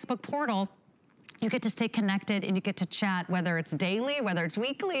have Facebook Portal, you get to stay connected and you get to chat, whether it's daily, whether it's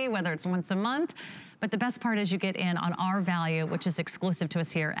weekly, whether it's once a month. But the best part is you get in on our value, which is exclusive to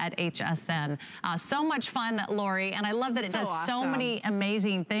us here at HSN. So much fun, Lori, and I love that it does so many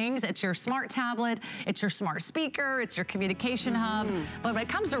amazing things. It's your smart tablet, it's your smart speaker, it's your communication hub. But when it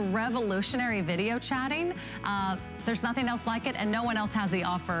comes to revolutionary video chatting, there's nothing else like it, and no one else has the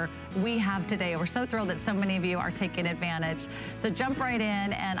offer we have today. We're so thrilled that so many of you are taking advantage. So jump right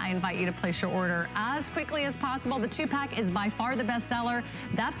in, and I invite you to place your order as quickly as possible. The 2-pack is by far the best seller.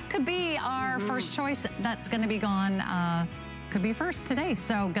 That could be our first choice. That's going to be gone. Could be first today.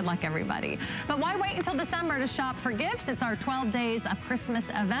 So good luck, everybody. But why wait until December to shop for gifts? It's our 12 Days of Christmas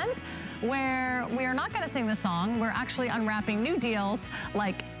event, where we are not going to sing the song. We're actually unwrapping new deals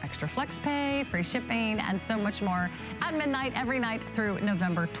like extra flex pay, free shipping, and so much more at midnight every night through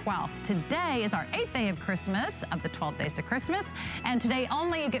November 12th. Today is our 8th day of Christmas, of the 12 Days of Christmas, and today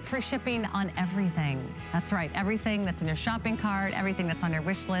only you get free shipping on everything. That's right, everything that's in your shopping cart, everything that's on your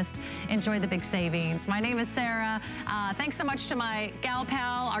wish list. Enjoy the big savings. My name is Sarah. Thanks so much to my gal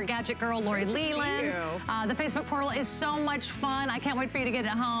pal, our gadget girl, Lori Leland. The Facebook Portal is so much fun. I can't wait for you to get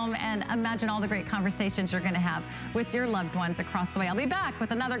it home and imagine all the great conversations you're going to have with your loved ones across the way. I'll be back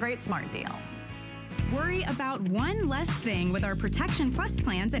with another great smart deal. Worry about one less thing with our Protection Plus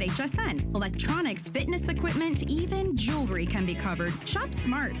plans at HSN. Electronics, fitness equipment, even jewelry can be covered. Shop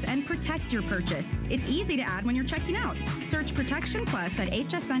smart and protect your purchase. It's easy to add when you're checking out. Search Protection Plus at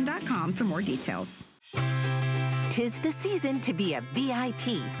hsn.com for more details. 'Tis the season to be a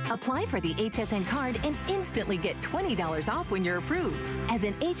VIP. Apply for the HSN card and instantly get $20 off when you're approved. As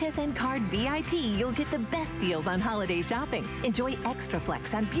an HSN card VIP, you'll get the best deals on holiday shopping. Enjoy extra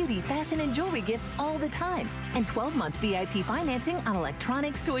flex on beauty, fashion, and jewelry gifts all the time. And 12-month VIP financing on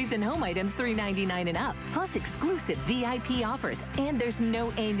electronics, toys, and home items $3.99 and up. Plus exclusive VIP offers. And there's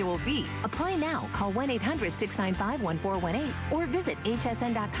no annual fee. Apply now. Call 1-800-695-1418 or visit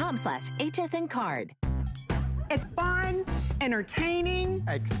hsn.com/HSN card. It's fun, entertaining,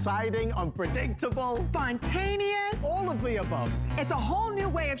 exciting, unpredictable, spontaneous, all of the above. It's a whole new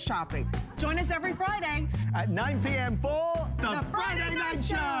way of shopping. Join us every Friday at 9 p.m. for the Friday Night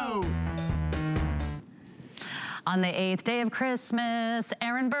Show. On the 8th day of Christmas,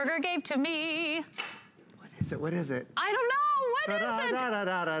 Aaron Berger gave to me. What is it? I don't know. What is it?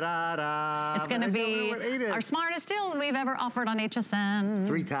 It's going to be our smartest deal we've ever offered on HSN.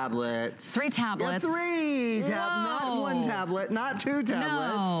 3 tablets. 3 tablets. Yeah, 3 not 1 tablet, not 2 tablets.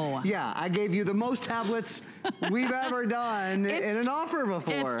 No. Yeah, I gave you the most tablets we've ever done in an offer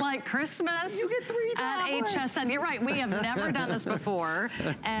before. It's like Christmas. You get 3 tablets. At HSN. You're right. We have never done this before,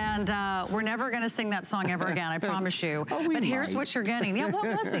 and we're never going to sing that song ever again. I promise you. But here's what you're getting. Yeah, what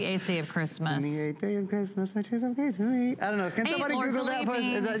was the 8th day of Christmas? The 8th day of Christmas, which is okay to me. I don't know. Can somebody Google that for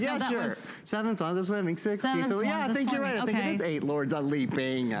us? Yeah, no, sure. 7 swans a swimming, 6 geese. So yeah, I think you're right. I think it is 8 lords a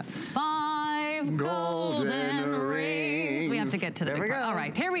leaping. 5 golden rings. We have to get to the big part. All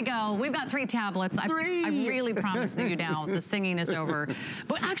right, here we go. We've got 3 tablets. I really promise you now the singing is over.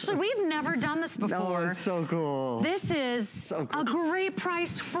 But actually, we've never done this before. Oh, it's so cool. This is a great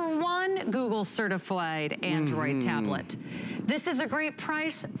price for 1 Google certified Android tablet. This is a great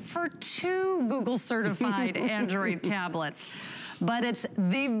price for 2 Google certified Android tablets. but it's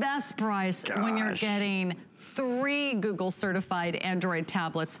the best price when you're getting 3 Google certified Android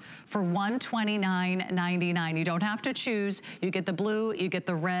tablets for $129.99. You don't have to choose. You get the blue, you get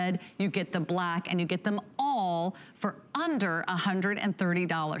the red, you get the black, and you get them all for under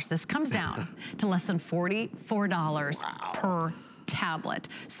 $130. This comes down to less than $44 per tablet.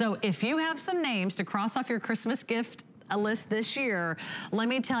 So if you have some names to cross off your Christmas gift list this year, let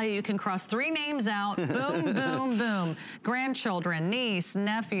me tell you, you can cross 3 names out, boom, boom, boom. Grandchildren, niece,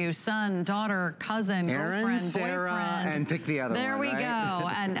 nephew, son, daughter, cousin, Aaron, girlfriend, Sarah, boyfriend. and pick the other there one, we go.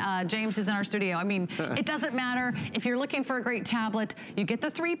 And James is in our studio. I mean, it doesn't matter. If you're looking for a great tablet, you get the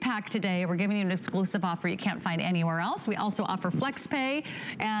 3-pack today. We're giving you an exclusive offer you can't find anywhere else. We also offer FlexPay,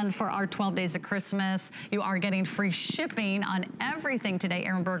 and for our 12 days of Christmas, you are getting free shipping on everything today.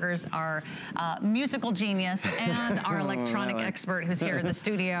 Aaron Berger's our musical genius and our electronic expert who's here in the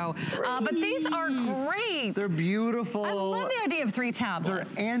studio. But these are great. They're beautiful. I love the idea of 3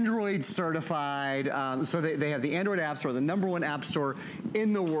 tablets. They're Android certified. So they have the Android App Store, the #1 app store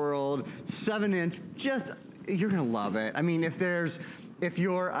in the world, 7-inch, you're gonna love it. I mean, if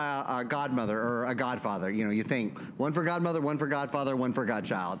you're a godmother or a godfather, you know, you think one for godmother, one for godfather, one for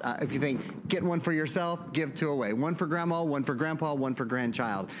godchild. If you think get one for yourself, give 2 away. One for grandma, one for grandpa, one for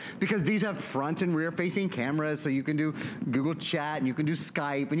grandchild. Because these have front and rear facing cameras, so you can do Google Chat and you can do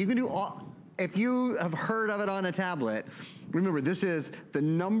Skype and you can do all. If you have heard of it on a tablet, remember, this is the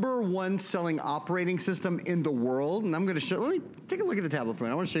 #1 selling operating system in the world. And I'm gonna show, let me take a look at the tablet for a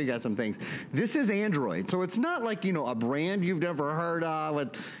minute. I wanna show you guys some things. This is Android. So it's not like, you know, a brand you've never heard of.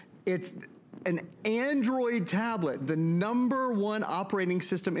 It's an Android tablet, the #1 operating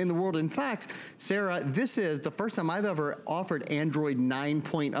system in the world. In fact, Sarah, this is the first time I've ever offered Android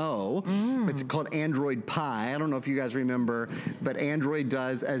 9.0. It's called Android Pie. I don't know if you guys remember, but Android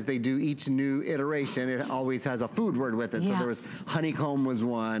does, as they do each new iteration, it always has a food word with it. Yes. So there was honeycomb was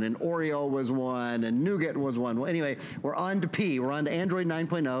one, and Oreo was one, and nougat was one. Well, anyway, we're on to P. We're on to Android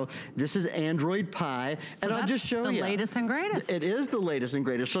 9.0. This is Android Pie. So and I'll just show you. the latest and greatest. It is the latest and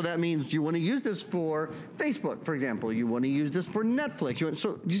greatest. So that means you want to use this for Facebook, for example. You want to use this for Netflix.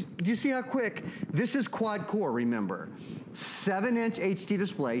 Do you see how quick? This is quad core, remember. 7-inch HD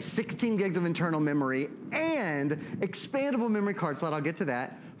display, 16 gigs of internal memory, and expandable memory card slot. I'll get to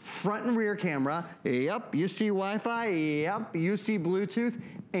that. Front and rear camera. Yep, you see Wi-Fi. Yep, you see Bluetooth.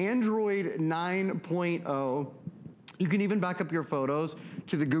 Android 9.0. You can even back up your photos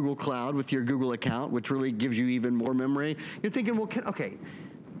to the Google Cloud with your Google account, which really gives you even more memory. You're thinking, well, okay,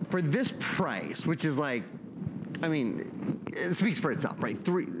 for this price, which is like, I mean, it speaks for itself, right?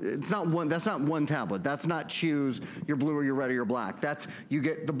 That's not one tablet. That's not choose your blue or your red or your black. That's, you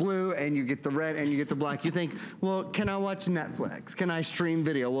get the blue and you get the red and you get the black. You think, well, can I watch Netflix? Can I stream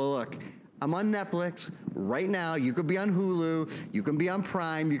video? Well, look, I'm on Netflix right now. You could be on Hulu. You can be on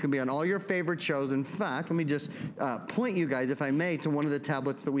Prime. You can be on all your favorite shows. In fact, let me just point you guys, if I may, to one of the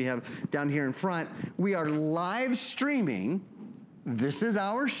tablets that we have down here in front. We are live streaming. This is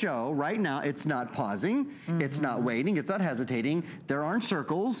our show right now. It's not pausing. It's not waiting. It's not hesitating. There aren't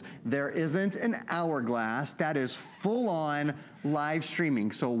circles. There isn't an hourglass. That is full on live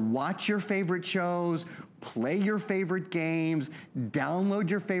streaming. So watch your favorite shows, play your favorite games, download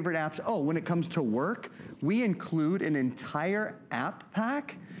your favorite apps. Oh, when it comes to work, we include an entire app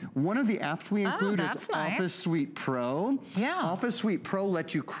pack. One of the apps we include is Office Suite Pro. Yeah. Office Suite Pro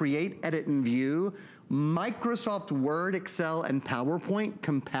lets you create, edit, and view Microsoft Word, Excel, and PowerPoint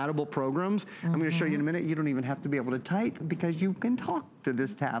compatible programs. I'm going to show you in a minute. You don't even have to be able to type because you can talk to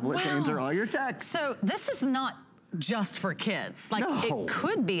this tablet to answer all your texts. So this is not just for kids. Like, it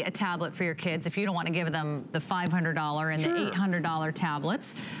could be a tablet for your kids if you don't want to give them the $500 and the $800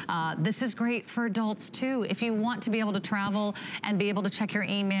 tablets. This is great for adults too. If you want to be able to travel and be able to check your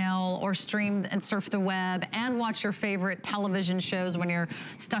email or stream and surf the web and watch your favorite television shows when you're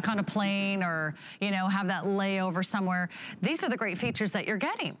stuck on a plane or, you know, have that layover somewhere, these are the great features that you're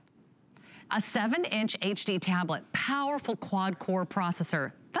getting. A 7-inch HD tablet, powerful quad-core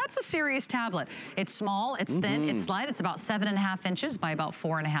processor. That's a serious tablet. It's small, it's thin, it's light. It's about 7.5 inches by about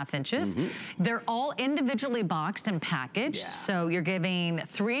 4.5 inches. They're all individually boxed and packaged. So you're giving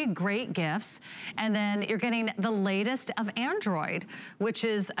 3 great gifts. And then you're getting the latest of Android, which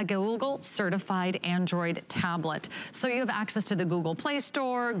is a Google certified Android tablet. So you have access to the Google Play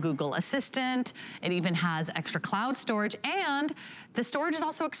Store, Google Assistant. It even has extra cloud storage, and the storage is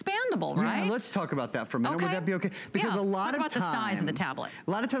also expandable, right? Yeah, let's talk about that for a minute. Would that be okay? Because a lot of times, talk about the size of the tablet.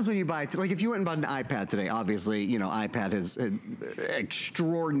 A lot of times when you buy, like if you went and bought an iPad today, obviously, you know, iPad is an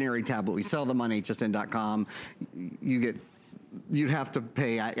extraordinary tablet. We sell them on hsn.com. You get you'd have to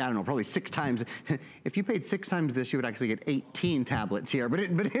pay, I don't know, probably 6 times. If you paid 6 times this, you would actually get 18 tablets here.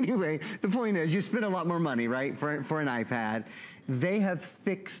 But anyway, the point is you spend a lot more money, right, for an iPad. They have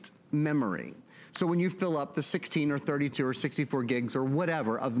fixed memory. So when you fill up the 16 or 32 or 64 gigs or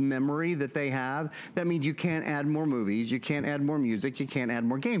whatever of memory that they have, that means you can't add more movies, you can't add more music, you can't add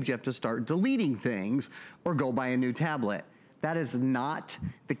more games. You have to start deleting things or go buy a new tablet. That is not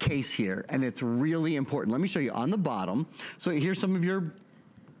the case here, and it's really important. Let me show you on the bottom. So here's some of your,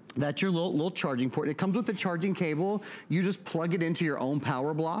 that's your little charging port. It comes with a charging cable. You just plug it into your own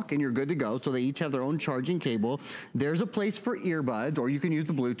power block and you're good to go. So they each have their own charging cable. There's a place for earbuds, or you can use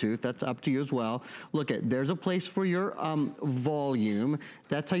the Bluetooth. That's up to you as well. Look at, there's a place for your volume.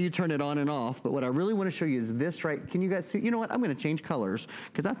 That's how you turn it on and off. But what I really want to show you is this, right? Can you guys see? You know what? I'm going to change colors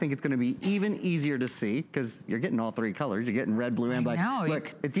because I think it's going to be even easier to see because you're getting all 3 colors. You're getting red, blue, and black.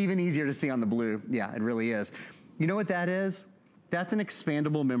 Look, it's even easier to see on the blue. Yeah, it really is. You know what that is? That's an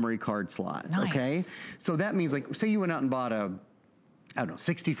expandable memory card slot, okay? So that means, like, say you went out and bought a, I don't know,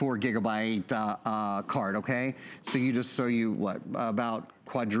 64 gigabyte card, okay? So you just, what, about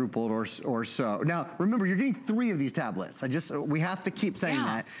quadrupled or so. Now, remember, you're getting 3 of these tablets. We have to keep saying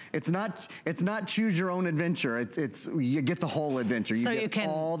that. It's not choose your own adventure. It's you get the whole adventure. You get can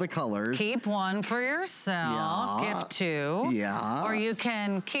all the colors. Keep 1 for yourself, gift 2. Yeah. Or you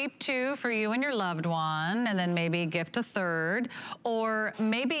can keep 2 for you and your loved one, and then maybe gift a 3rd. Or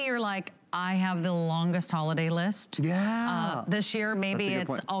maybe you're like, I have the longest holiday list. Yeah. This year, maybe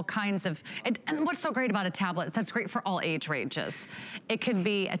it's all kinds of, and what's so great about a tablet is that's great for all age ranges. It could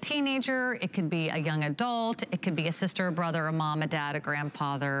be a teenager, it could be a young adult, it could be a sister, a brother, a mom, a dad, a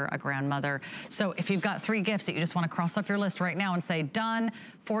grandfather, a grandmother. So if you've got 3 gifts that you just want to cross off your list right now and say, done,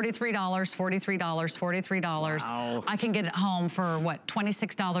 $43, $43, $43. Wow. I can get it home for what,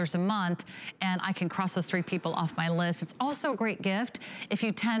 $26 a month, and I can cross those 3 people off my list. It's also a great gift if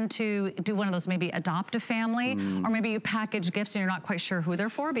you tend to do one of those, maybe adopt a family, or maybe you package gifts and you're not quite sure who they're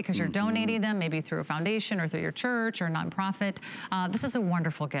for because you're donating them, maybe through a foundation or through your church or a nonprofit. This is a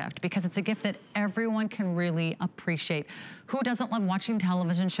wonderful gift because it's a gift that everyone can really appreciate. Who doesn't love watching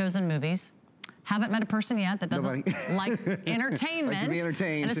television shows and movies? Haven't met a person yet that doesn't like entertainment, like to be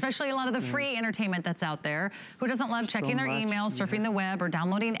entertained. And especially a lot of the free entertainment that's out there. Who doesn't love checking their emails, surfing the web, or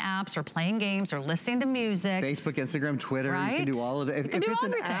downloading apps, or playing games, or listening to music? Facebook, Instagram, Twitter, you can do all of that. If it's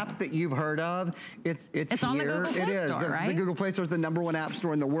an app that you've heard of, it's on the Google Play Store, right? The Google Play Store is the #1 app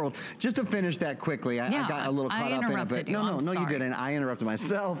store in the world. Just to finish that quickly, I got a little caught up in it. But no, you didn't. I interrupted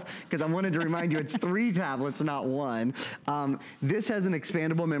myself because I wanted to remind you it's 3 tablets, not 1. This has an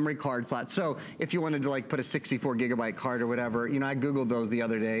expandable memory card slot. So if you wanted to like put a 64 gigabyte card or whatever, you know, I Googled those the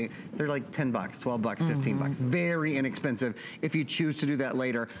other day. They're like 10 bucks, 12 bucks, 15 bucks. Very inexpensive if you choose to do that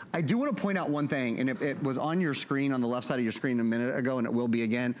later. I do want to point out one thing, and it was on your screen, on the left side of your screen a minute ago, and it will be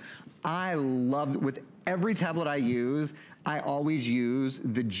again. I love, with every tablet I use, I always use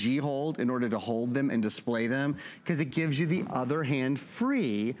the G hold in order to hold them and display them because it gives you the other hand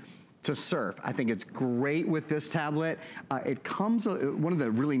free to surf. I think it's great with this tablet. It comes, one of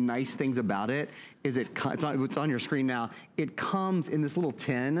the really nice things about it is it's on your screen now. It comes in this little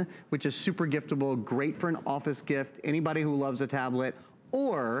tin, which is super giftable, great for an office gift, anybody who loves a tablet,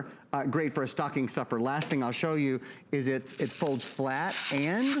 or great for a stocking stuffer. Last thing I'll show you is it folds flat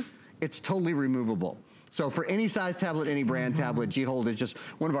and it's totally removable. So for any size tablet, any brand tablet, G-Hold is just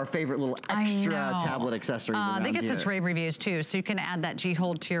one of our favorite little extra tablet accessories around they get here. such rave reviews too, so you can add that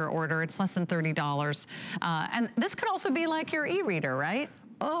G-Hold to your order. It's less than $30. And this could also be like your e-reader, right?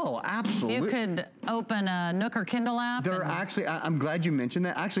 Oh, absolutely. You could open a Nook or Kindle app. There are actually, I'm glad you mentioned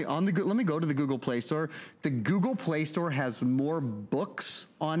that. Actually, on the, let me go to the Google Play Store. The Google Play Store has more books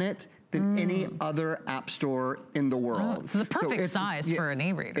on it than any other app store in the world. Oh, it's the perfect size for an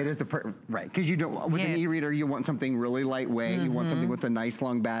e-reader. It is right, because you don't, with an e-reader, you want something really lightweight, you want something with a nice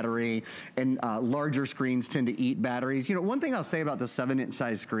long battery, and larger screens tend to eat batteries. You know, one thing I'll say about the 7-inch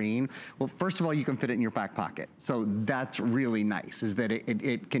size screen, well, first of all, you can fit it in your back pocket. So that's really nice, is that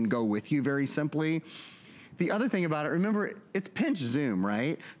it can go with you very simply. The other thing about it, remember, it's pinch zoom,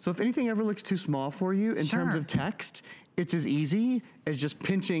 right? So if anything ever looks too small for you in terms of text, it's as easy as just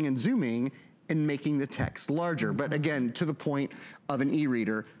pinching and zooming and making the text larger. But again, to the point of an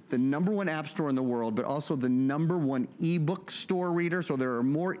e-reader, the #1 app store in the world, but also the #1 ebook store reader. So there are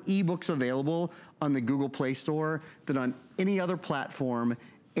more ebooks available on the Google Play Store than on any other platform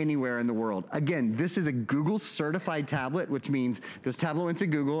anywhere in the world. Again, this is a Google certified tablet, which means this tablet went to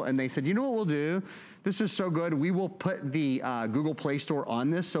Google and they said, you know what we'll do? This is so good. We will put the Google Play Store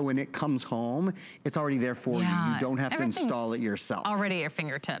on this, so when it comes home, it's already there for you. You don't have to install it yourself. Already at your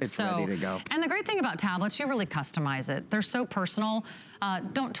fingertips. It's ready to go. And the great thing about tablets, you really customize it. They're so personal.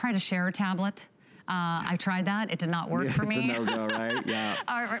 Don't try to share a tablet. I tried that. It did not work for me. It's a no-go, right?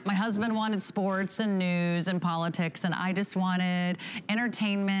 Yeah. My husband wanted sports and news and politics, and I just wanted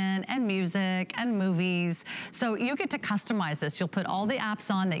entertainment and music and movies. So you get to customize this. You'll put all the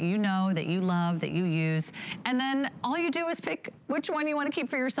apps on that you know, that you love, that you use, and then all you do is pick which one you want to keep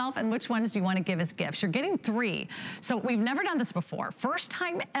for yourself and which ones you want to give as gifts. You're getting 3. So we've never done this before. First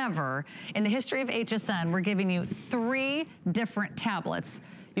time ever in the history of HSN, we're giving you 3 different tablets.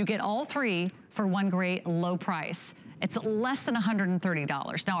 You get all 3 for one great low price. It's less than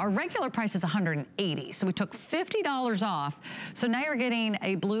 $130. Now, our regular price is $180, so we took $50 off. So now you're getting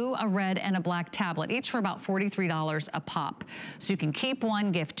a blue, a red, and a black tablet, each for about $43 a pop. So you can keep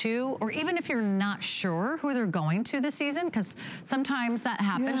one, gift 2, or even if you're not sure who they're going to this season, because sometimes that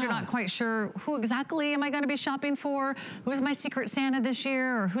happens, you're not quite sure who exactly am I gonna be shopping for, who's my Secret Santa this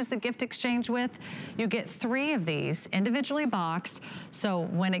year, or who's the gift exchange with. You get 3 of these individually boxed, so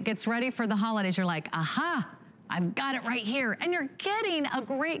when it gets ready for the holidays, you're like, aha, I've got it right here. And you're getting a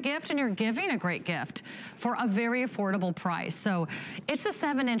great gift and you're giving a great gift for a very affordable price. So it's a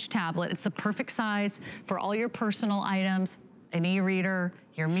 7-inch tablet. It's the perfect size for all your personal items, an e-reader,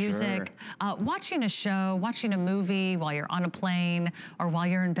 your music, watching a show, watching a movie while you're on a plane or while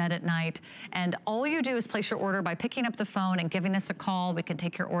you're in bed at night. And all you do is place your order by picking up the phone and giving us a call. We can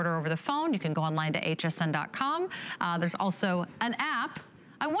take your order over the phone. You can go online to hsn.com. There's also an app.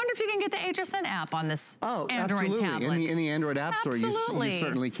 I wonder if you can get the HSN app on this Android tablet. In the Android app store, you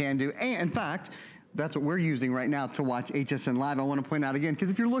certainly can do. And in fact, that's what we're using right now to watch HSN Live. I want to point out again,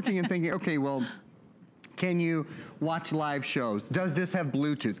 because if you're looking and thinking, okay, well, can you watch live shows? Does this have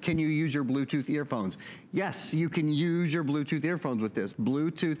Bluetooth? Can you use your Bluetooth earphones? Yes, you can use your Bluetooth earphones with this.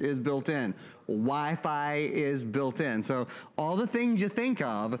 Bluetooth is built in. Wi-Fi is built in. So all the things you think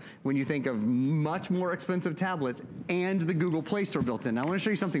of when you think of much more expensive tablets and the Google Play Store built in. Now I want to show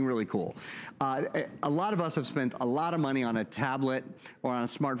you something really cool. A lot of us have spent a lot of money on a tablet or on a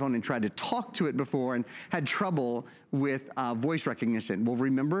smartphone and tried to talk to it before and had trouble with voice recognition. Well,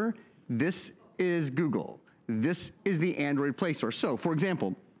 remember, this is Google. This is the Android Play Store. So, for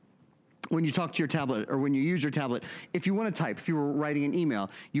example, when you talk to your tablet or when you use your tablet, if you want to type, if you were writing an email,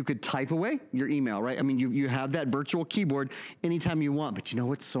 you could type away your email, right? I mean, you have that virtual keyboard anytime you want, but you know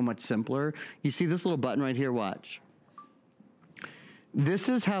what's so much simpler? You see this little button right here, watch. This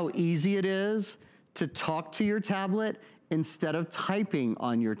is how easy it is to talk to your tablet instead of typing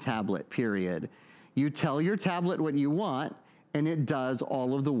on your tablet, period. You tell your tablet what you want, and it does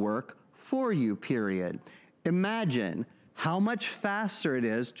all of the work for you, period. Imagine how much faster it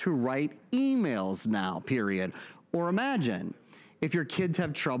is to write emails now, period. Or imagine if your kids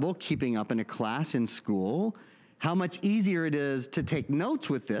have trouble keeping up in a class in school, how much easier it is to take notes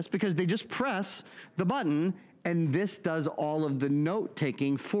with this because they just press the button and this does all of the note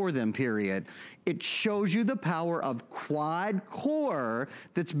taking for them, period. It shows you the power of quad core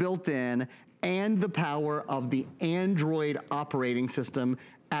that's built in and the power of the Android operating system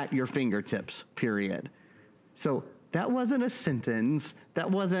at your fingertips, period. So that wasn't a sentence. That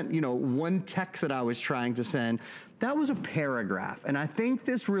wasn't, one text that I was trying to send. That was a paragraph. And I think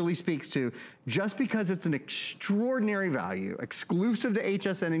this really speaks to, just because it's an extraordinary value, exclusive to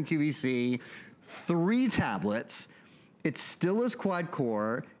HSN and QVC, 3 tablets, it still is quad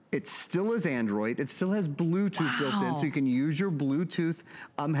core, it still is Android, it still has Bluetooth built in, so you can use your Bluetooth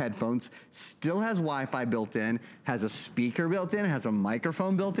headphones, still has Wi-Fi built in, has a speaker built in, has a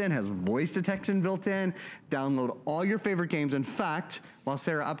microphone built in, has voice detection built in. Download all your favorite games. In fact, while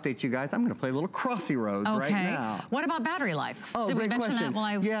Sarah updates you guys, I'm gonna play a little Crossy Roads right now. What about battery life? Oh, did we mention question. That while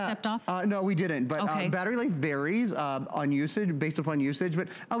I stepped off? No, we didn't, but battery life varies on usage, based upon usage, but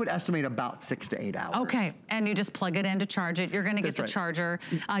I would estimate about 6 to 8 hours. Okay, and you just plug it in to charge it. You're gonna get the charger.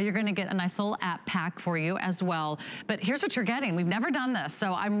 You're gonna get a nice little app pack for you as well. But here's what you're getting. We've never done this,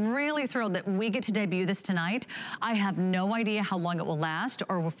 so I'm really thrilled that we get to debut this tonight. I have no idea how long it will last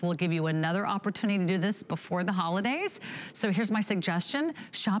or if we'll give you another opportunity to do this before the holidays. So here's my suggestion.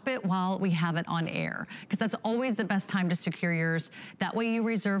 Shop it while we have it on air, because that's always the best time to secure yours. That way you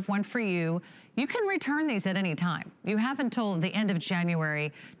reserve one for you. You can return these at any time. You have until the end of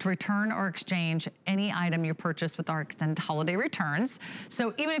January to return or exchange any item you purchase with our extended holiday returns.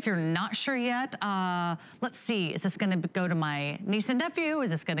 So even if you're not sure yet, let's see, is this gonna go to my niece and nephew? Is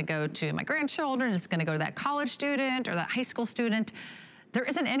this gonna go to my grandchildren? Is this gonna go to that college student or that high school student? there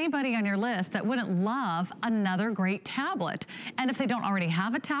isn't anybody on your list that wouldn't love another great tablet. And if they don't already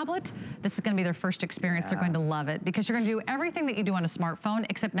have a tablet, this is gonna be their first experience. They're going to love it because you're gonna do everything that you do on a smartphone,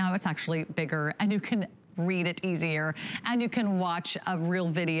 except now it's actually bigger and you can read it easier and you can watch a real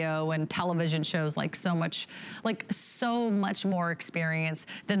video and television shows like so much more experience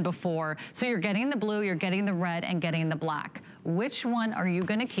than before. So you're getting the blue, you're getting the red, and getting the black. Which one are you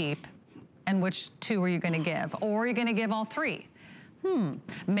gonna keep and which two are you gonna give? Or are you gonna give all three?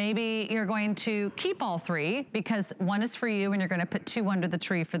 Maybe you're going to keep all three because one is for you and you're gonna put two under the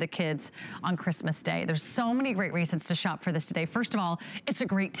tree for the kids on Christmas Day. There's so many great reasons to shop for this today. First of all, it's a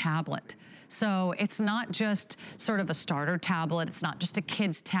great tablet. So it's not just sort of a starter tablet. It's not just a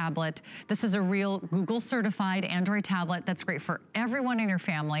kid's tablet. This is a real Google certified Android tablet that's great for everyone in your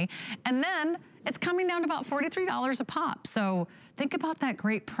family. And then it's coming down to about $43 a pop. So think about that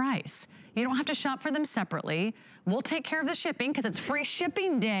great price. You don't have to shop for them separately. We'll take care of the shipping because it's free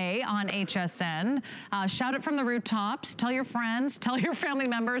shipping day on HSN. Shout it from the rooftops. Tell your friends, tell your family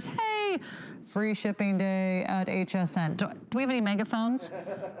members, hey, free shipping day at HSN. Do we have any megaphones?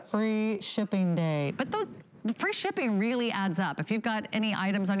 Free shipping day. But the free shipping really adds up. If you've got any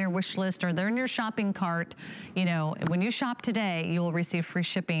items on your wish list or they're in your shopping cart, you know, when you shop today, you will receive free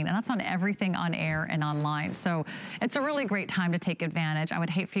shipping, and that's on everything on air and online. So it's a really great time to take advantage. I would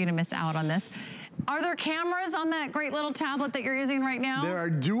hate for you to miss out on this. Are there cameras on that great little tablet that you're using right now? There are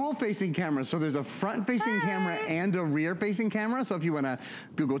dual facing cameras. So there's a front facing camera and a rear facing camera. So if you want to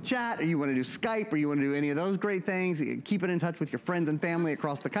Google Chat or you want to do Skype or you want to do any of those great things, keep it in touch with your friends and family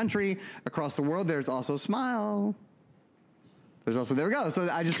across the country, across the world. There's also Smile. There's also, there we go. So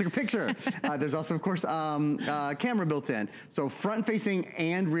I just took a picture. There's also, of course, camera built in. So front facing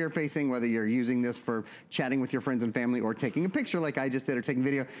and rear facing, whether you're using this for chatting with your friends and family or taking a picture like I just did or taking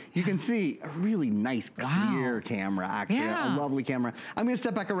video, you can see a really nice clear camera, actually, a lovely camera. I'm gonna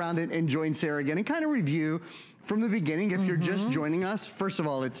step back around and join Sarah again and kind of review from the beginning. If you're just joining us, first of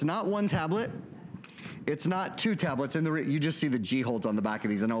all, it's not one tablet. It's not two tablets, and you just see the G-holds on the back of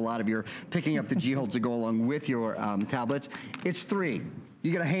these. I know a lot of you are picking up the G-holds to go along with your tablets. It's three.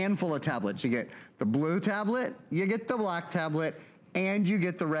 You get a handful of tablets. You get the blue tablet, you get the black tablet, and you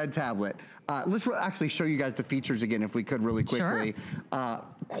get the red tablet. Let's actually show you guys the features again, if we could, really quickly. Sure.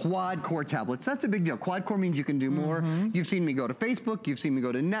 Quad core tablets, that's a big deal. Quad core means you can do more. You've seen me go to Facebook, you've seen me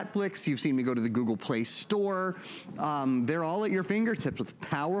go to Netflix, you've seen me go to the Google Play Store. They're all at your fingertips with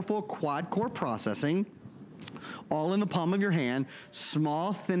powerful quad core processing, all in the palm of your hand,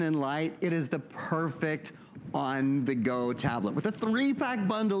 small, thin, and light. It is the perfect on-the-go tablet. With a 3-pack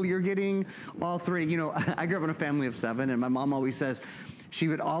bundle, you're getting all three. You know, I grew up in a family of 7, and my mom always says, she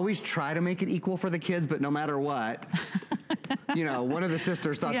would always try to make it equal for the kids, but no matter what, you know, one of the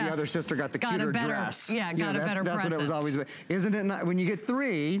sisters thought the other sister got the cuter dress. Yeah, got a better present. That's what it was always. Isn't it not, when you get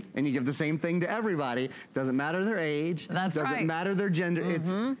 3 and you give the same thing to everybody, doesn't matter their age, doesn't matter their gender,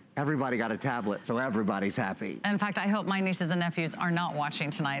 it's everybody got a tablet, so everybody's happy. In fact, I hope my nieces and nephews are not watching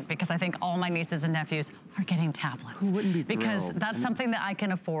tonight because I think all my nieces and nephews are getting tablets. Who wouldn't be because thrilled? That's something that I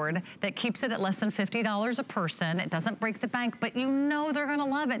can afford, that keeps it at less than $50 a person. It doesn't break the bank, but you know they're gonna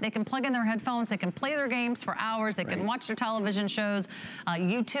love it. They can plug in their headphones, they can play their games for hours, they can watch their television shows,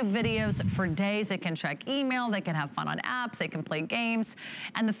 YouTube videos for days, they can check email, they can have fun on apps, they can play games.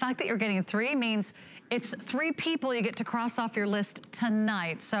 And the fact that you're getting 3 means it's 3 people you get to cross off your list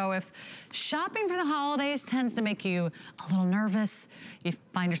tonight. So if shopping for the holidays tends to make you a little nervous, you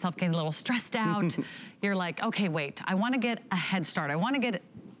find yourself getting a little stressed out, you're like, okay, wait, I wanna get a head start. I wanna get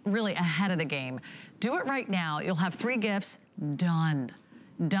really ahead of the game. Do it right now. You'll have 3 gifts done.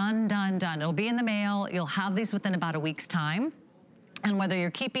 Done, done, done. It'll be in the mail. You'll have these within about a week's time. And whether you're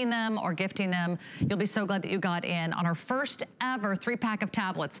keeping them or gifting them, you'll be so glad that you got in on our first ever 3-pack of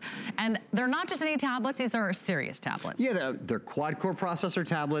tablets. And they're not just any tablets, these are serious tablets. Yeah, they're quad-core processor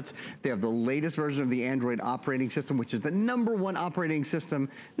tablets. They have the latest version of the Android operating system, which is the #1 operating system,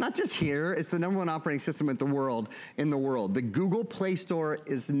 not just here, it's the #1 operating system in the world. The Google Play Store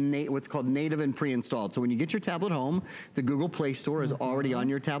is what's called native and pre-installed. So when you get your tablet home, the Google Play Store is already on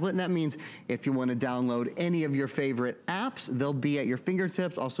your tablet, and that means if you want to download any of your favorite apps, they'll be at your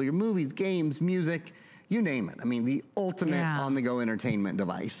fingertips, also your movies, games, music, you name it. I mean, the ultimate on-the-go entertainment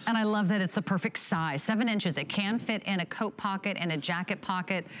device. And I love that it's the perfect size, 7 inches. It can fit in a coat pocket and a jacket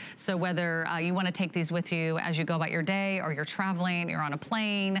pocket. So whether you want to take these with you as you go about your day, or you're traveling, you're on a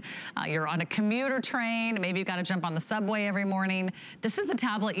plane, you're on a commuter train, maybe you've got to jump on the subway every morning, this is the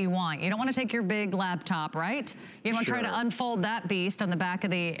tablet you want. You don't want to take your big laptop, right? You don't want to try to unfold that beast on the back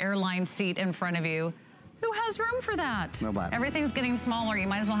of the airline seat in front of you. Who has room for that? Nobody. Everything's getting smaller. You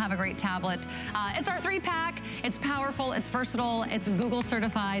might as well have a great tablet. It's our 3-pack. It's powerful. It's versatile. It's Google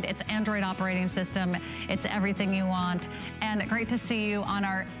certified. It's Android operating system. It's everything you want. And great to see you on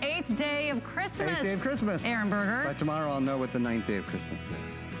our 8th day of Christmas. 8th day of Christmas. Aaron Berger. By tomorrow, I'll know what the 9th day of Christmas is.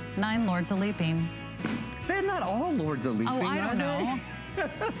 9 Lords a Leaping. They're not all Lords a Leaping. Oh, I don't know.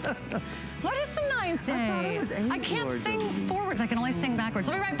 What is the 9th day? I can't sing forwards. I can only sing backwards.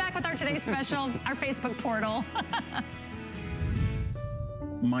 We'll be right back with our today's special, our Facebook portal.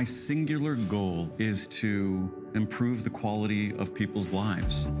 My singular goal is to improve the quality of people's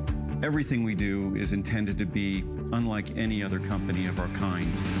lives. Everything we do is intended to be unlike any other company of our kind.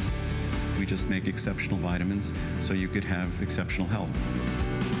 We just make exceptional vitamins so you could have exceptional health.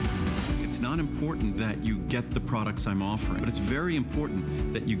 It's not important that you get the products I'm offering, but it's very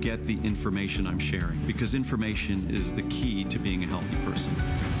important that you get the information I'm sharing, because information is the key to being a healthy person.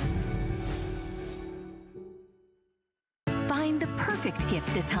 Find the perfect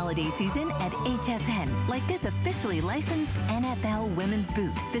gift this holiday season at HSN, like this officially licensed NFL women's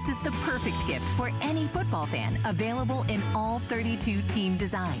boot. This is the perfect gift for any football fan, available in all 32 team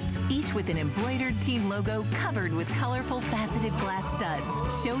designs, each with an embroidered team logo covered with colorful faceted glass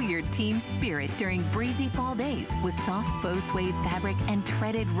studs. Show your team's spirit during breezy fall days with soft faux suede fabric and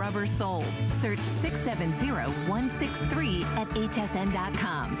treaded rubber soles. Search 670-163 at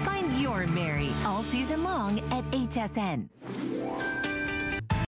hsn.com. Find your Mary all season long at HSN.